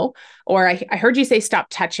saying no, or I heard you say stop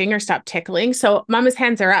touching or stop tickling. So mama's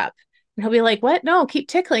hands are up. And he'll be like, what? No, keep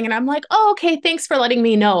tickling. And I'm like, oh, okay, thanks for letting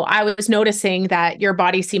me know. I was noticing that your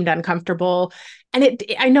body seemed uncomfortable. And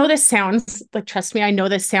I know this sounds like, trust me, I know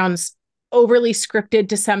this sounds overly scripted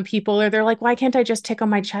to some people, or they're like, why can't I just tickle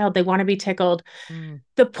my child? They want to be tickled. Mm.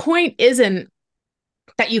 The point isn't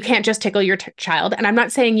that you can't just tickle your child. And I'm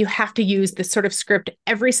not saying you have to use this sort of script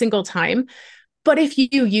every single time, but if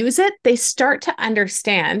you use it, they start to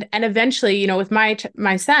understand. And eventually, with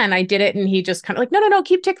my son, I did it and he just kind of like, no, no, no,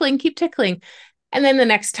 keep tickling, keep tickling. And then the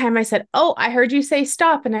next time I said, oh, I heard you say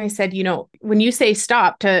stop. And I said, when you say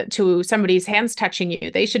stop to somebody's hands touching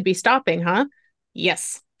you, they should be stopping, huh?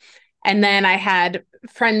 Yes. And then I had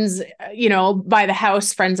friends, by the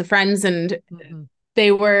house, friends of friends, and Mhm.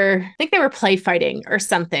 I think they were play fighting or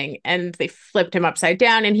something, and they flipped him upside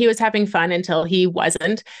down, and he was having fun until he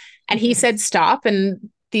wasn't. And he said, stop. And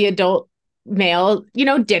the adult male,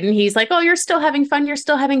 didn't. He's like, oh, you're still having fun. You're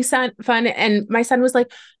still having fun. And my son was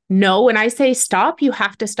like, no, when I say stop, you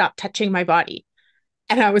have to stop touching my body.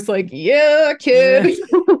 And I was like, yeah, Yeah. kid.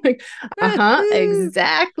 Like, uh-huh,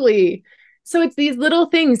 exactly. So it's these little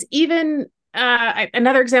things. Even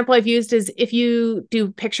another example I've used is if you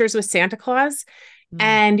do pictures with Santa Claus Mm.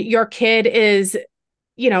 and your kid is,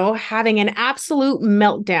 having an absolute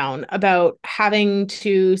meltdown about having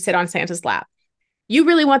to sit on Santa's lap. You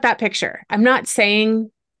really want that picture. I'm not saying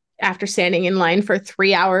after standing in line for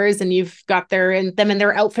 3 hours and you've got them in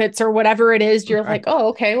their outfits or whatever it is, you're Right. like, oh,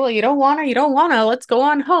 okay, well, you don't wanna, let's go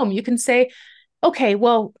on home. You can say, okay,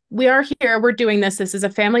 well, we are here, we're doing this. This is a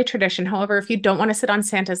family tradition. However, if you don't want to sit on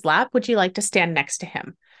Santa's lap, would you like to stand next to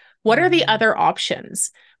him? What are the Mhm. other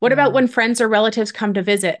options? What about Yeah. when friends or relatives come to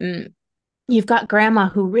visit and you've got grandma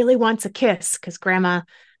who really wants a kiss because grandma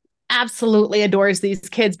absolutely adores these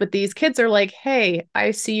kids, but these kids are like, hey,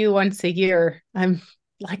 I see you once a year. I'm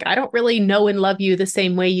like, I don't really know and love you the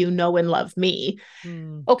same way you know and love me.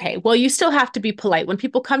 Mm. Okay, well, you still have to be polite. When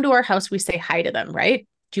people come to our house, we say hi to them, right?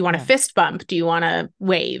 Do you want to Yeah. fist bump? Do you want to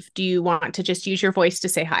wave? Do you want to just use your voice to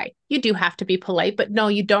say hi? You do have to be polite, but no,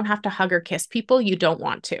 you don't have to hug or kiss people. You don't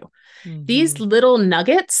want to. These Mhm. little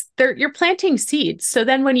nuggets, you're planting seeds. So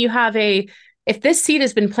then when you have if this seed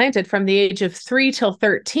has been planted from the age of 3 till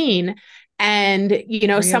 13, and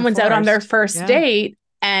someone's out on their Reinforced. first Yeah. date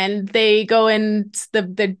and they go and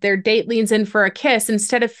their date leans in for a kiss,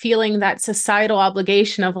 instead of feeling that societal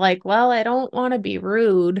obligation of like, well, I don't want to be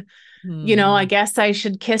rude, I Mhm. guess I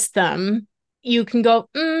should kiss them. You can go,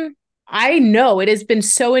 I know it has been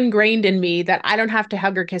so ingrained in me that I don't have to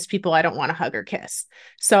hug or kiss people I don't want to hug or kiss.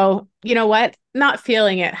 So, you know what? Not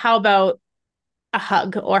feeling it. How about a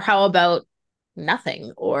hug, or how about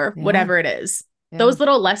nothing, or Yeah. whatever it is? Yeah. Those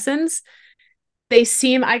little lessons, I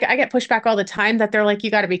get pushback all the time that they're like,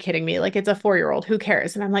 you got to be kidding me. Like, it's a 4 year old. Who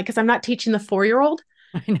cares? And I'm like, because I'm not teaching the 4 year old.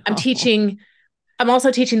 I I'm know. I'm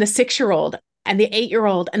also teaching the 6 year old and the 8 year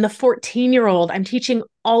old and the 14-year old. I'm teaching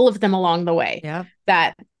all of them along the way Yeah.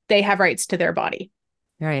 that they have rights to their body.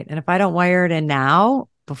 Right. And if I don't wire it in now,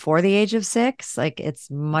 before the age of 6, like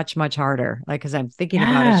it's much, much harder. Like, cause I'm thinking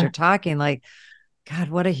about as you're Yeah. talking, like, God,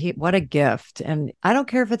 what a gift. And I don't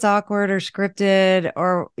care if it's awkward or scripted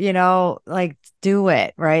or, like do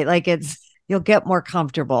it, right? Like you'll get more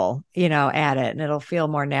comfortable, at it and it'll feel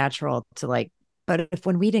more natural to like, but if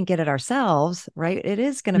when we didn't get it ourselves, right, it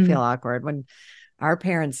is going to feel Mm. awkward when our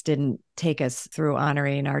parents didn't take us through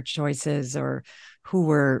honoring our choices or who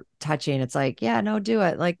we're touching. It's like, yeah, no, do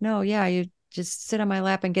it. Like, no, yeah, you just sit on my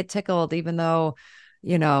lap and get tickled, even though,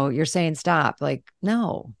 you're saying stop. Like,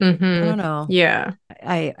 no, I Hmm. don't know. Yeah.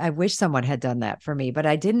 I wish someone had done that for me, but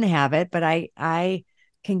I didn't have it. But I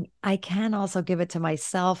can also give it to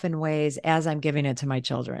myself in ways as I'm giving it to my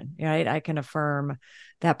children. Right. I can affirm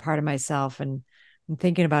that part of myself. And I'm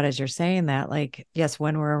thinking about as you're saying that, like, yes,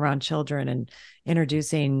 when we're around children and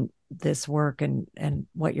introducing this work and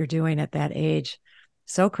what you're doing at that age,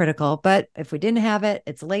 so critical. But if we didn't have it,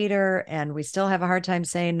 it's later and we still have a hard time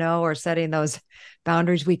saying no or setting those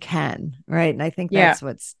boundaries, we can, right? And I think Yeah. that's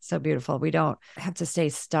what's so beautiful. We don't have to stay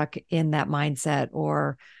stuck in that mindset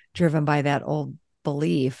or driven by that old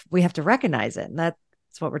belief. We have to recognize it. And that's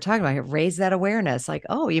what we're talking about here. Raise that awareness. Like,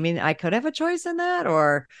 oh, you mean I could have a choice in that?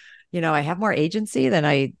 Or, I have more agency than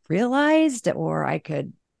I realized, or I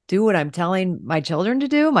could do what I'm telling my children to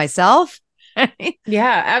do myself.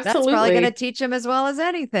 Yeah, That's probably going to absolutely. teach them as well as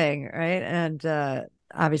anything. Right. And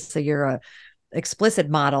obviously, you're a explicit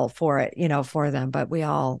model for it, for them. But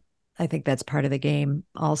I think that's part of the game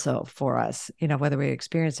also for us, whether we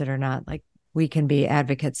experience it or not. Like we can be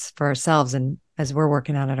advocates for ourselves. And as we're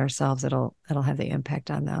working on it ourselves, it'll have the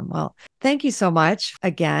impact on them. Well, thank you so much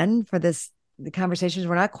again for this. The conversations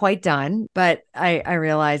were not quite done, but I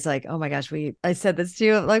realized like, oh my gosh, I said this to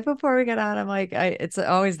you like before we got on. I'm like, it's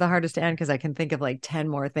always the hardest to end because I can think of like 10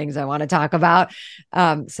 more things I want to talk about.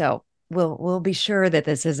 So we'll be sure that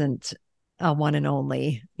this isn't a one and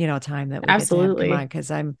only, time that we get to have come on Absolutely.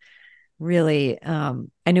 because I'm really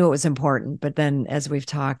I knew it was important, but then as we've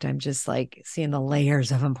talked, I'm just like seeing the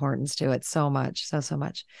layers of importance to it so much, so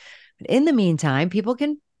much. But in the meantime, people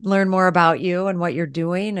can learn more about you and what you're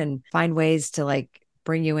doing and find ways to like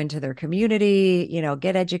bring you into their community,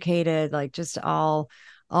 get educated, like just all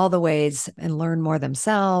the ways and learn more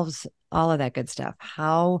themselves, all of that good stuff.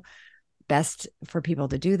 How best for people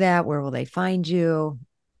to do that? Where will they find you?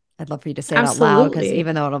 I'd love for you to say it out loud because Absolutely.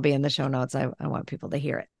 even though it'll be in the show notes, I want people to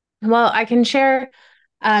hear it. Well, I can share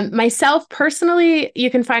myself personally.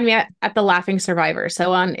 You can find me at The Laughing Survivor.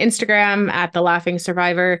 So on Instagram at The Laughing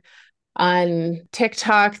Survivor, on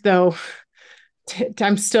TikTok, though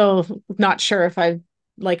I'm still not sure if I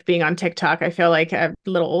like being on TikTok. I feel like I'm a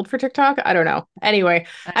little old for TikTok. I don't know. Anyway,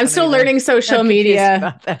 I I'm don't still either. learning I'm social confused media.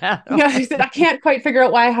 about that. Yeah, I can't quite figure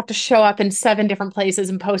out why I have to show up in 7 different places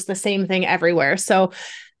and post the same thing everywhere. So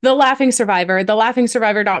The Laughing Survivor,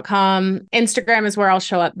 thelaughingsurvivor.com. Instagram is where I'll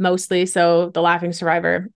show up mostly. So The Laughing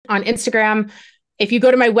Survivor on Instagram. If you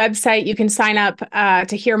go to my website, you can sign up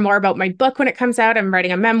to hear more about my book when it comes out. I'm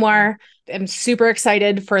writing a memoir. I'm super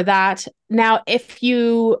excited for that. Now, if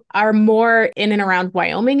you are more in and around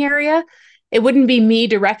Wyoming area, it wouldn't be me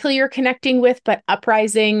directly you're connecting with, but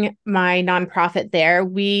Uprising, my nonprofit there,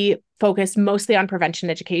 we focus mostly on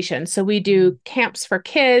prevention education. So we do camps for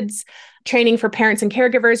kids, training for parents and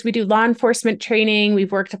caregivers. We do law enforcement training.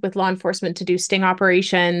 We've worked with law enforcement to do sting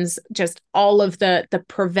operations, just all of the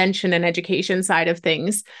prevention and education side of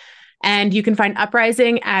things. And you can find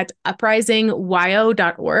Uprising at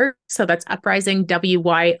uprisingwyo.org. So that's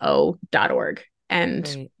uprisingwyo.org. And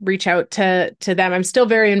Great. reach out to them. I'm still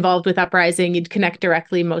very involved with Uprising. You'd connect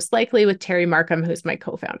directly, most likely, with Terry Markham, who's my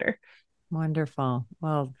co-founder. Wonderful.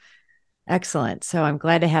 Well, excellent. So I'm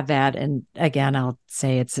glad to have that. And again, I'll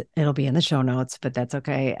say it'll be in the show notes, but that's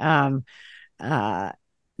okay. Uh,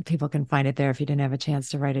 People can find it there if you didn't have a chance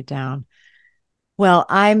to write it down. Well,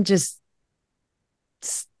 I'm just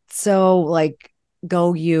so like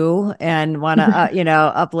go you and want to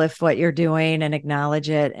uplift what you're doing and acknowledge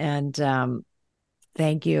it and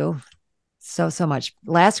thank you so much.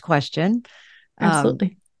 Last question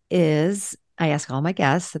Absolutely. is I ask all my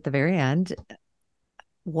guests at the very end,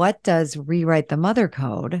 what does rewrite the mother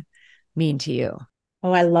code mean to you?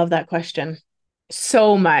 Oh, I love that question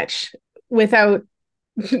so much. Without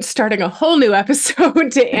starting a whole new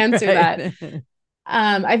episode to answer that, Right.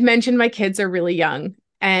 I've mentioned my kids are really young,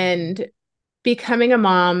 and becoming a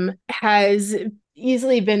mom has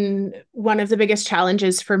easily been one of the biggest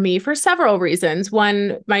challenges for me for several reasons.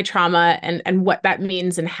 One, my trauma and what that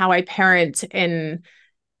means and how I parent and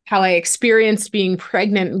how I experienced being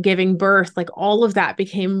pregnant and giving birth, like all of that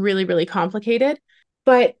became really, really complicated.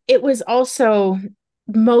 But it was also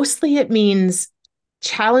mostly it means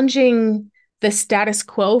challenging the status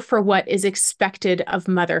quo for what is expected of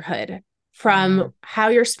motherhood, Yeah. from how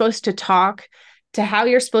you're supposed to talk to how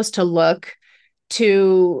you're supposed to look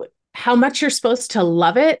to how much you're supposed to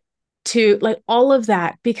love it, to like all of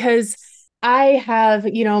that. Because I have,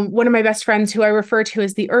 one of my best friends who I refer to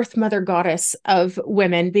as the Earth Mother Goddess of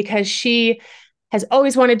women, because she has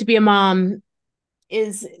always wanted to be a mom,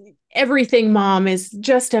 is everything mom, is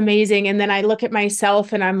just amazing. And then I look at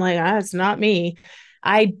myself and I'm like, it's not me.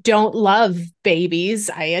 I don't love babies.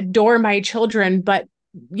 I adore my children, but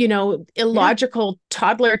Yeah. illogical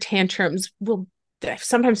toddler tantrums will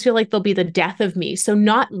sometimes feel like they'll be the death of me. So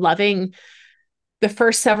not loving the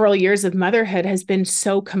first several years of motherhood has been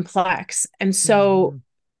so complex. And so Mhm.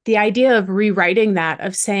 the idea of rewriting that,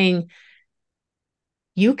 of saying,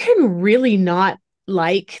 you can really not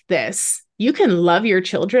like this. You can love your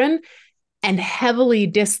children and heavily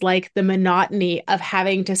dislike the monotony of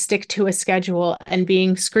having to stick to a schedule and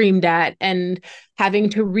being screamed at and having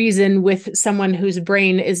to reason with someone whose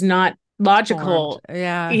brain is not Formed. logical.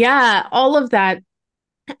 Yeah. Yeah, all of that.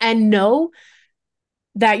 And know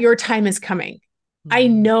that your time is coming. I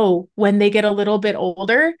Mhm. know when they get a little bit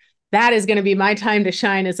older, that is going to be my time to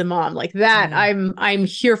shine as a mom. Like that, Yeah. I'm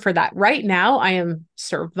here for that. Right now, I am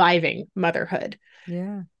surviving motherhood.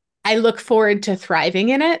 Yeah. I look forward to thriving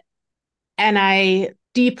in it. And I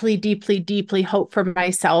deeply, deeply, deeply hope for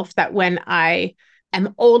myself that when I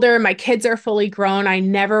am older, my kids are fully grown, I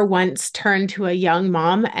never once turn to a young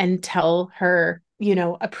mom and tell her,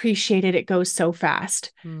 appreciate it. It goes so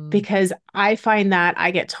fast. Mm. Because I find that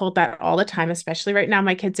I get told that all the time, especially right now,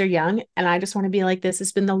 my kids are young. And I just want to be like, this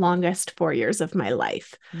has been the longest 4 years of my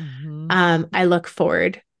life. Mhm. I look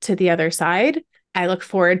forward to the other side. I look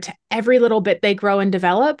forward to every little bit they grow and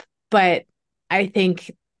develop. But I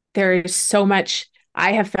think there is so much,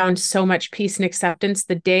 I have found so much peace and acceptance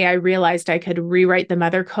the day I realized I could rewrite the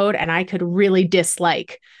mother code and I could really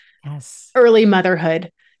dislike Yes. early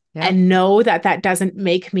motherhood Yep. and know that that doesn't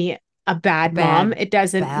make me a bad mom. Bad, It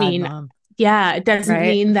doesn't bad mean, mom. yeah, it doesn't Right.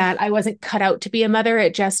 mean that I wasn't cut out to be a mother.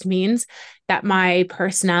 It just means that my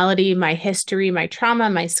personality, my history, my trauma,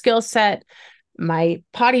 my skill set, my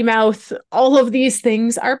potty mouth, all of these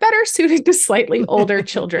things are better suited to slightly older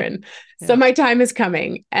children. So Yeah. my time is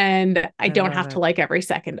coming and I I don't love have to it. like every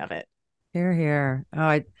second of it. Here, here.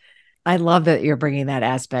 Oh, I love that you're bringing that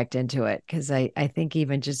aspect into it, because I think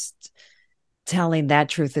even just telling that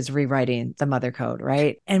truth is rewriting the mother code,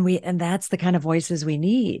 right? And that's the kind of voices we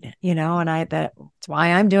need, and that's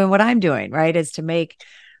why I'm doing what I'm doing, right? Is to make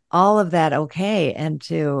all of that okay, and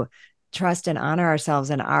to trust and honor ourselves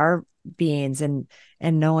and our beings, and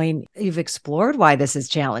knowing you've explored why this is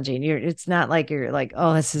challenging. It's not like you're like,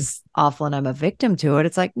 oh, this is awful and I'm a victim to it.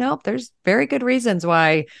 It's like, nope, there's very good reasons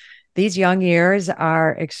why these young years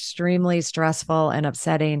are extremely stressful and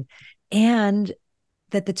upsetting, and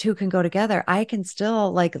that the two can go together. I can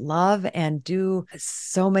still like love and do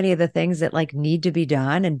so many of the things that like need to be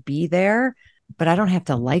done and be there, but I don't have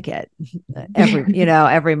to like it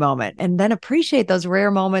every moment. And then appreciate those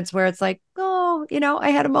rare moments where it's like, oh, I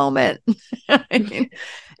had a moment. I mean,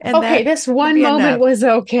 and Okay, that this can one be moment enough. was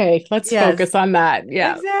okay. Let's Yes. focus on that.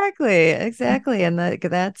 Yeah. Exactly. And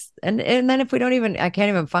that's and then if we don't even I can't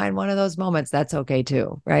even find one of those moments, that's okay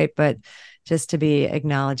too, right? But just to be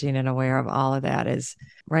acknowledging and aware of all of that is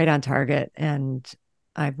right on target. And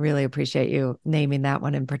I really appreciate you naming that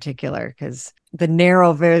one in particular, because the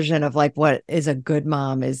narrow version of like what is a good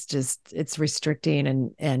mom is just it's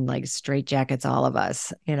restricting and like straitjackets all of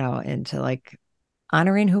us, into like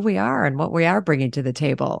honoring who we are and what we are bringing to the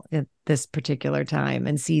table at this particular time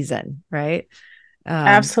and season, right? um,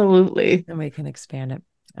 Absolutely. and we can expand it.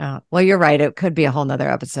 Well, you're right. It could be a whole nother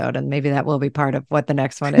episode, and maybe that will be part of what the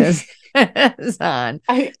next one is on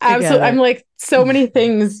I absolutely, I'm together. like so many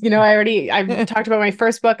things. I've talked about my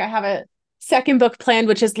first book. I have a second book planned,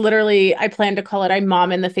 which is literally, I plan to call it I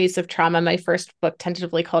Mom in the Face of Trauma. My first book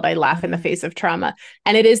tentatively called I Laugh in the Face of Trauma.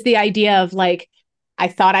 And it is the idea of like, I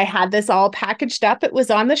thought I had this all packaged up. It was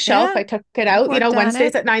on the shelf. Yeah, I took it you've out, worked on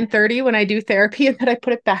Wednesdays it. at 9:30 when I do therapy, and then I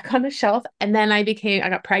put it back on the shelf. And then I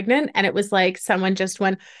got pregnant, and it was like someone just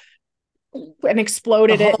went and The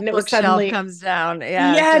exploded it. whole And it was bookshelf suddenly, comes down. Yes,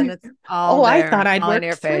 yeah. and And, it's all oh, I thought there, I'd all in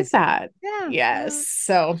your worked through face. that. Yeah, Yes. yeah.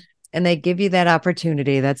 So, And they give you that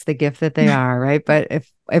opportunity. That's the gift that they are, right? But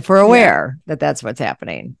if we're yeah. aware that that's what's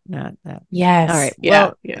happening, not that. All right. Yes. Yeah.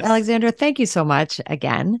 Well, Yes. Alexandra, thank you so much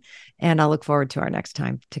again, and I'll look forward to our next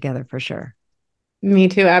time together for sure. Me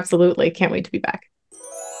too. Absolutely. Can't wait to be back.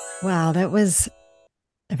 Wow, that was.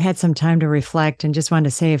 I've had some time to reflect, and just wanted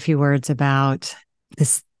to say a few words about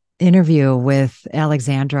this interview with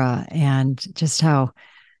Alexandra and just how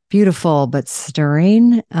beautiful but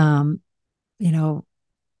stirring, you know,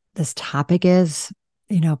 this topic is,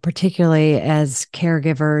 particularly as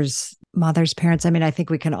caregivers, mothers, parents. I mean, I think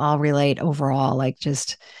we can all relate overall, like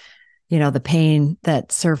just, the pain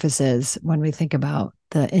that surfaces when we think about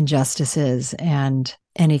the injustices and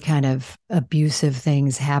any kind of abusive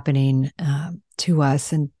things happening to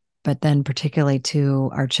us, and but then particularly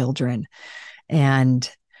to our children. And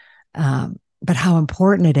but how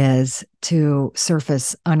important it is to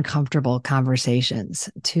surface uncomfortable conversations,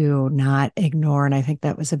 to not ignore. And I think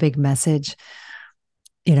that was a big message,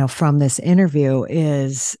 from this interview,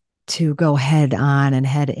 is to go head on and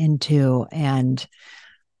head into, and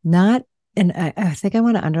not, and I think I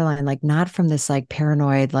want to underline, like, not from this like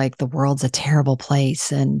paranoid, like the world's a terrible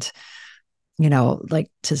place, and, like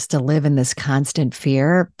just to live in this constant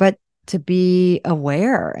fear, but to be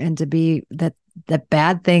aware and to be that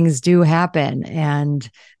bad things do happen, and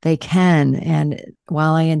they can. And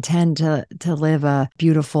while I intend to live a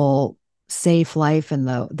beautiful, safe life, and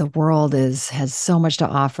the world has so much to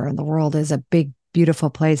offer, and the world is a big, beautiful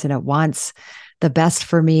place, and it wants the best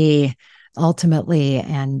for me ultimately,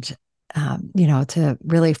 and to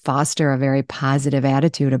really foster a very positive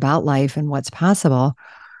attitude about life and what's possible,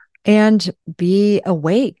 and be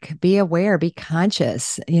awake, be aware, be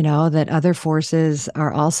conscious, that other forces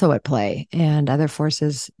are also at play, and other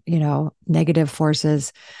forces, negative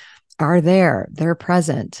forces are there, they're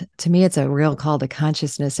present. To me, it's a real call to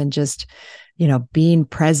consciousness, and just, being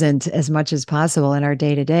present as much as possible in our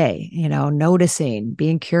day to day, noticing,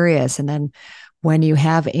 being curious. And then when you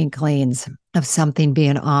have inklings of something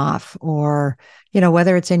being off, or,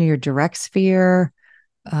 whether it's in your direct sphere,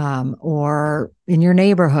 or in your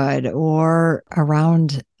neighborhood, or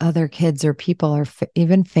around other kids or people, or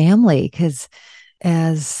even family. Because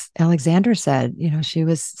as Alexandra said, she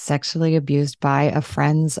was sexually abused by a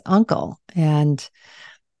friend's uncle. And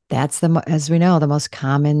that's as we know, the most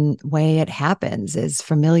common way it happens is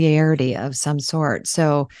familiarity of some sort.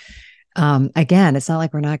 So, again, it's not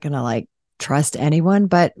like we're not going to like trust anyone,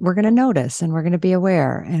 but we're going to notice, and we're going to be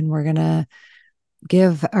aware, and we're going to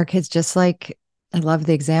give our kids, just like I love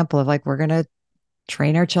the example of like, we're going to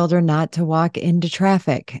train our children not to walk into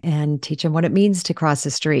traffic, and teach them what it means to cross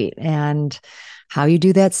the street and how you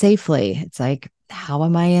do that safely. It's like, how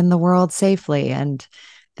am I in the world safely? And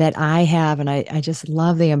that I have. And I just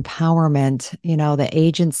love the empowerment, the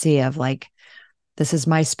agency of like, this is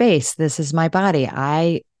my space. This is my body.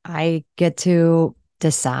 I get to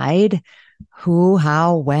decide who,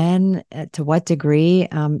 how, when, to what degree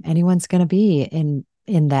anyone's going to be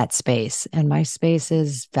in that space. And my space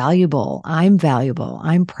is valuable. I'm valuable.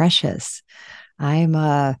 I'm precious. I'm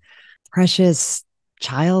a precious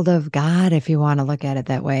child of God, if you want to look at it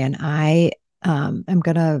that way. And I am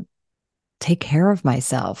going to take care of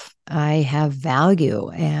myself. I have value.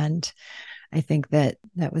 And I think that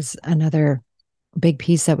was another big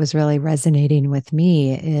piece that was really resonating with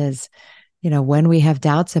me is, when we have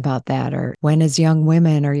doubts about that, or when as young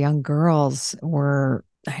women or young girls,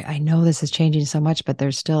 I know this is changing so much, but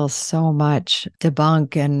there's still so much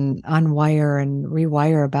debunk and unwire and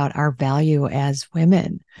rewire about our value as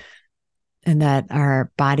women, and that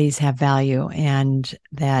our bodies have value and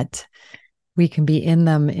that we can be in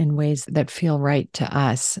them in ways that feel right to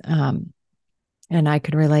us. And I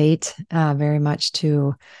could relate very much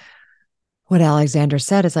to what Alexandra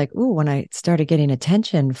said. Is like, ooh, when I started getting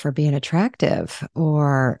attention for being attractive,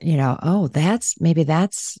 or, maybe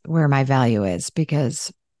that's where my value is,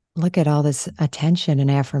 because look at all this attention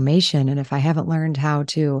and affirmation. And if I haven't learned how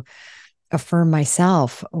to affirm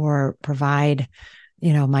myself or provide,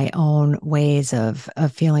 my own ways of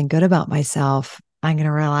feeling good about myself, I'm going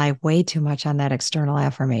to rely way too much on that external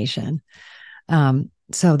affirmation.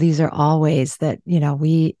 So these are all ways that,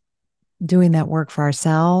 we doing that work for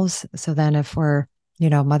ourselves. So then if we're,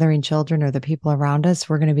 mothering children or the people around us,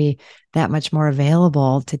 we're going to be that much more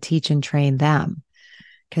available to teach and train them.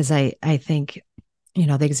 Because I think,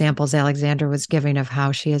 the examples Alexandra was giving of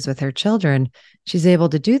how she is with her children, she's able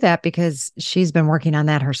to do that because she's been working on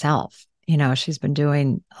that herself. She's been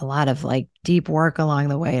doing a lot of like deep work along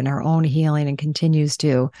the way in her own healing and continues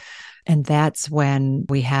to. And that's when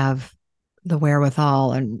we have the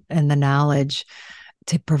wherewithal and the knowledge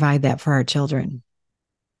to provide that for our children.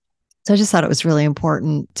 So I just thought it was really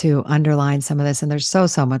important to underline some of this. And there's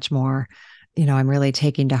so much more. I'm really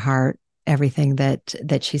taking to heart everything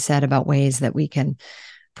that she said about ways that we can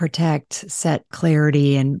protect, set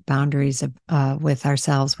clarity and boundaries with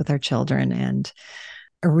ourselves, with our children, and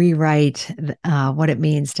rewrite what it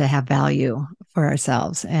means to have value for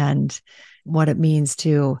ourselves, and what it means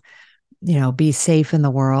to, be safe in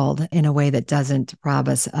the world in a way that doesn't rob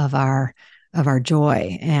us of our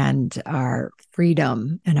joy and our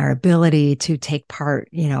freedom and our ability to take part,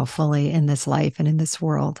 fully in this life and in this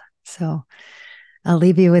world. So I'll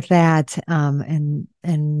leave you with that, and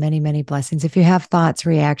many, many blessings. If you have thoughts,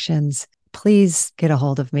 reactions, please get a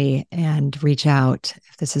hold of me and reach out.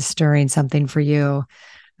 If this is stirring something for you,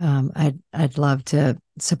 I'd love to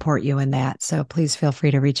support you in that. So please feel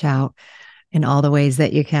free to reach out in all the ways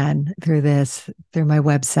that you can through my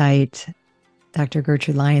website,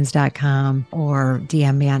 drgertrudelyons.com, or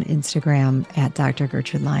DM me on Instagram at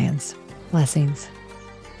drgertrudelyons. Blessings.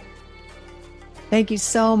 Thank you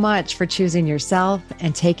so much for choosing yourself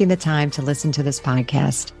and taking the time to listen to this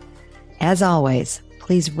podcast. As always,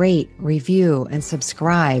 please rate, review, and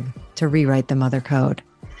subscribe to Rewrite the Mother Code.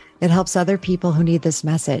 It helps other people who need this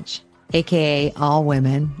message, aka all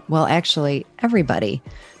women, well, actually everybody,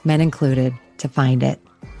 men included, to find it.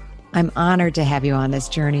 I'm honored to have you on this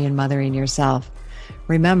journey in mothering yourself.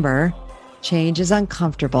 Remember, change is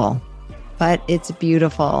uncomfortable, but it's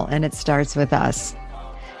beautiful, and it starts with us.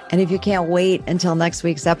 And if you can't wait until next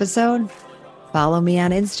week's episode, follow me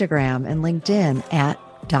on Instagram and LinkedIn at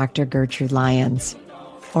Dr. Gertrude Lyons,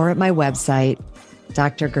 or at my website,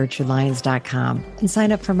 drgertrudelyons.com, and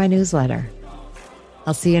sign up for my newsletter.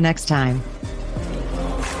 I'll see you next time.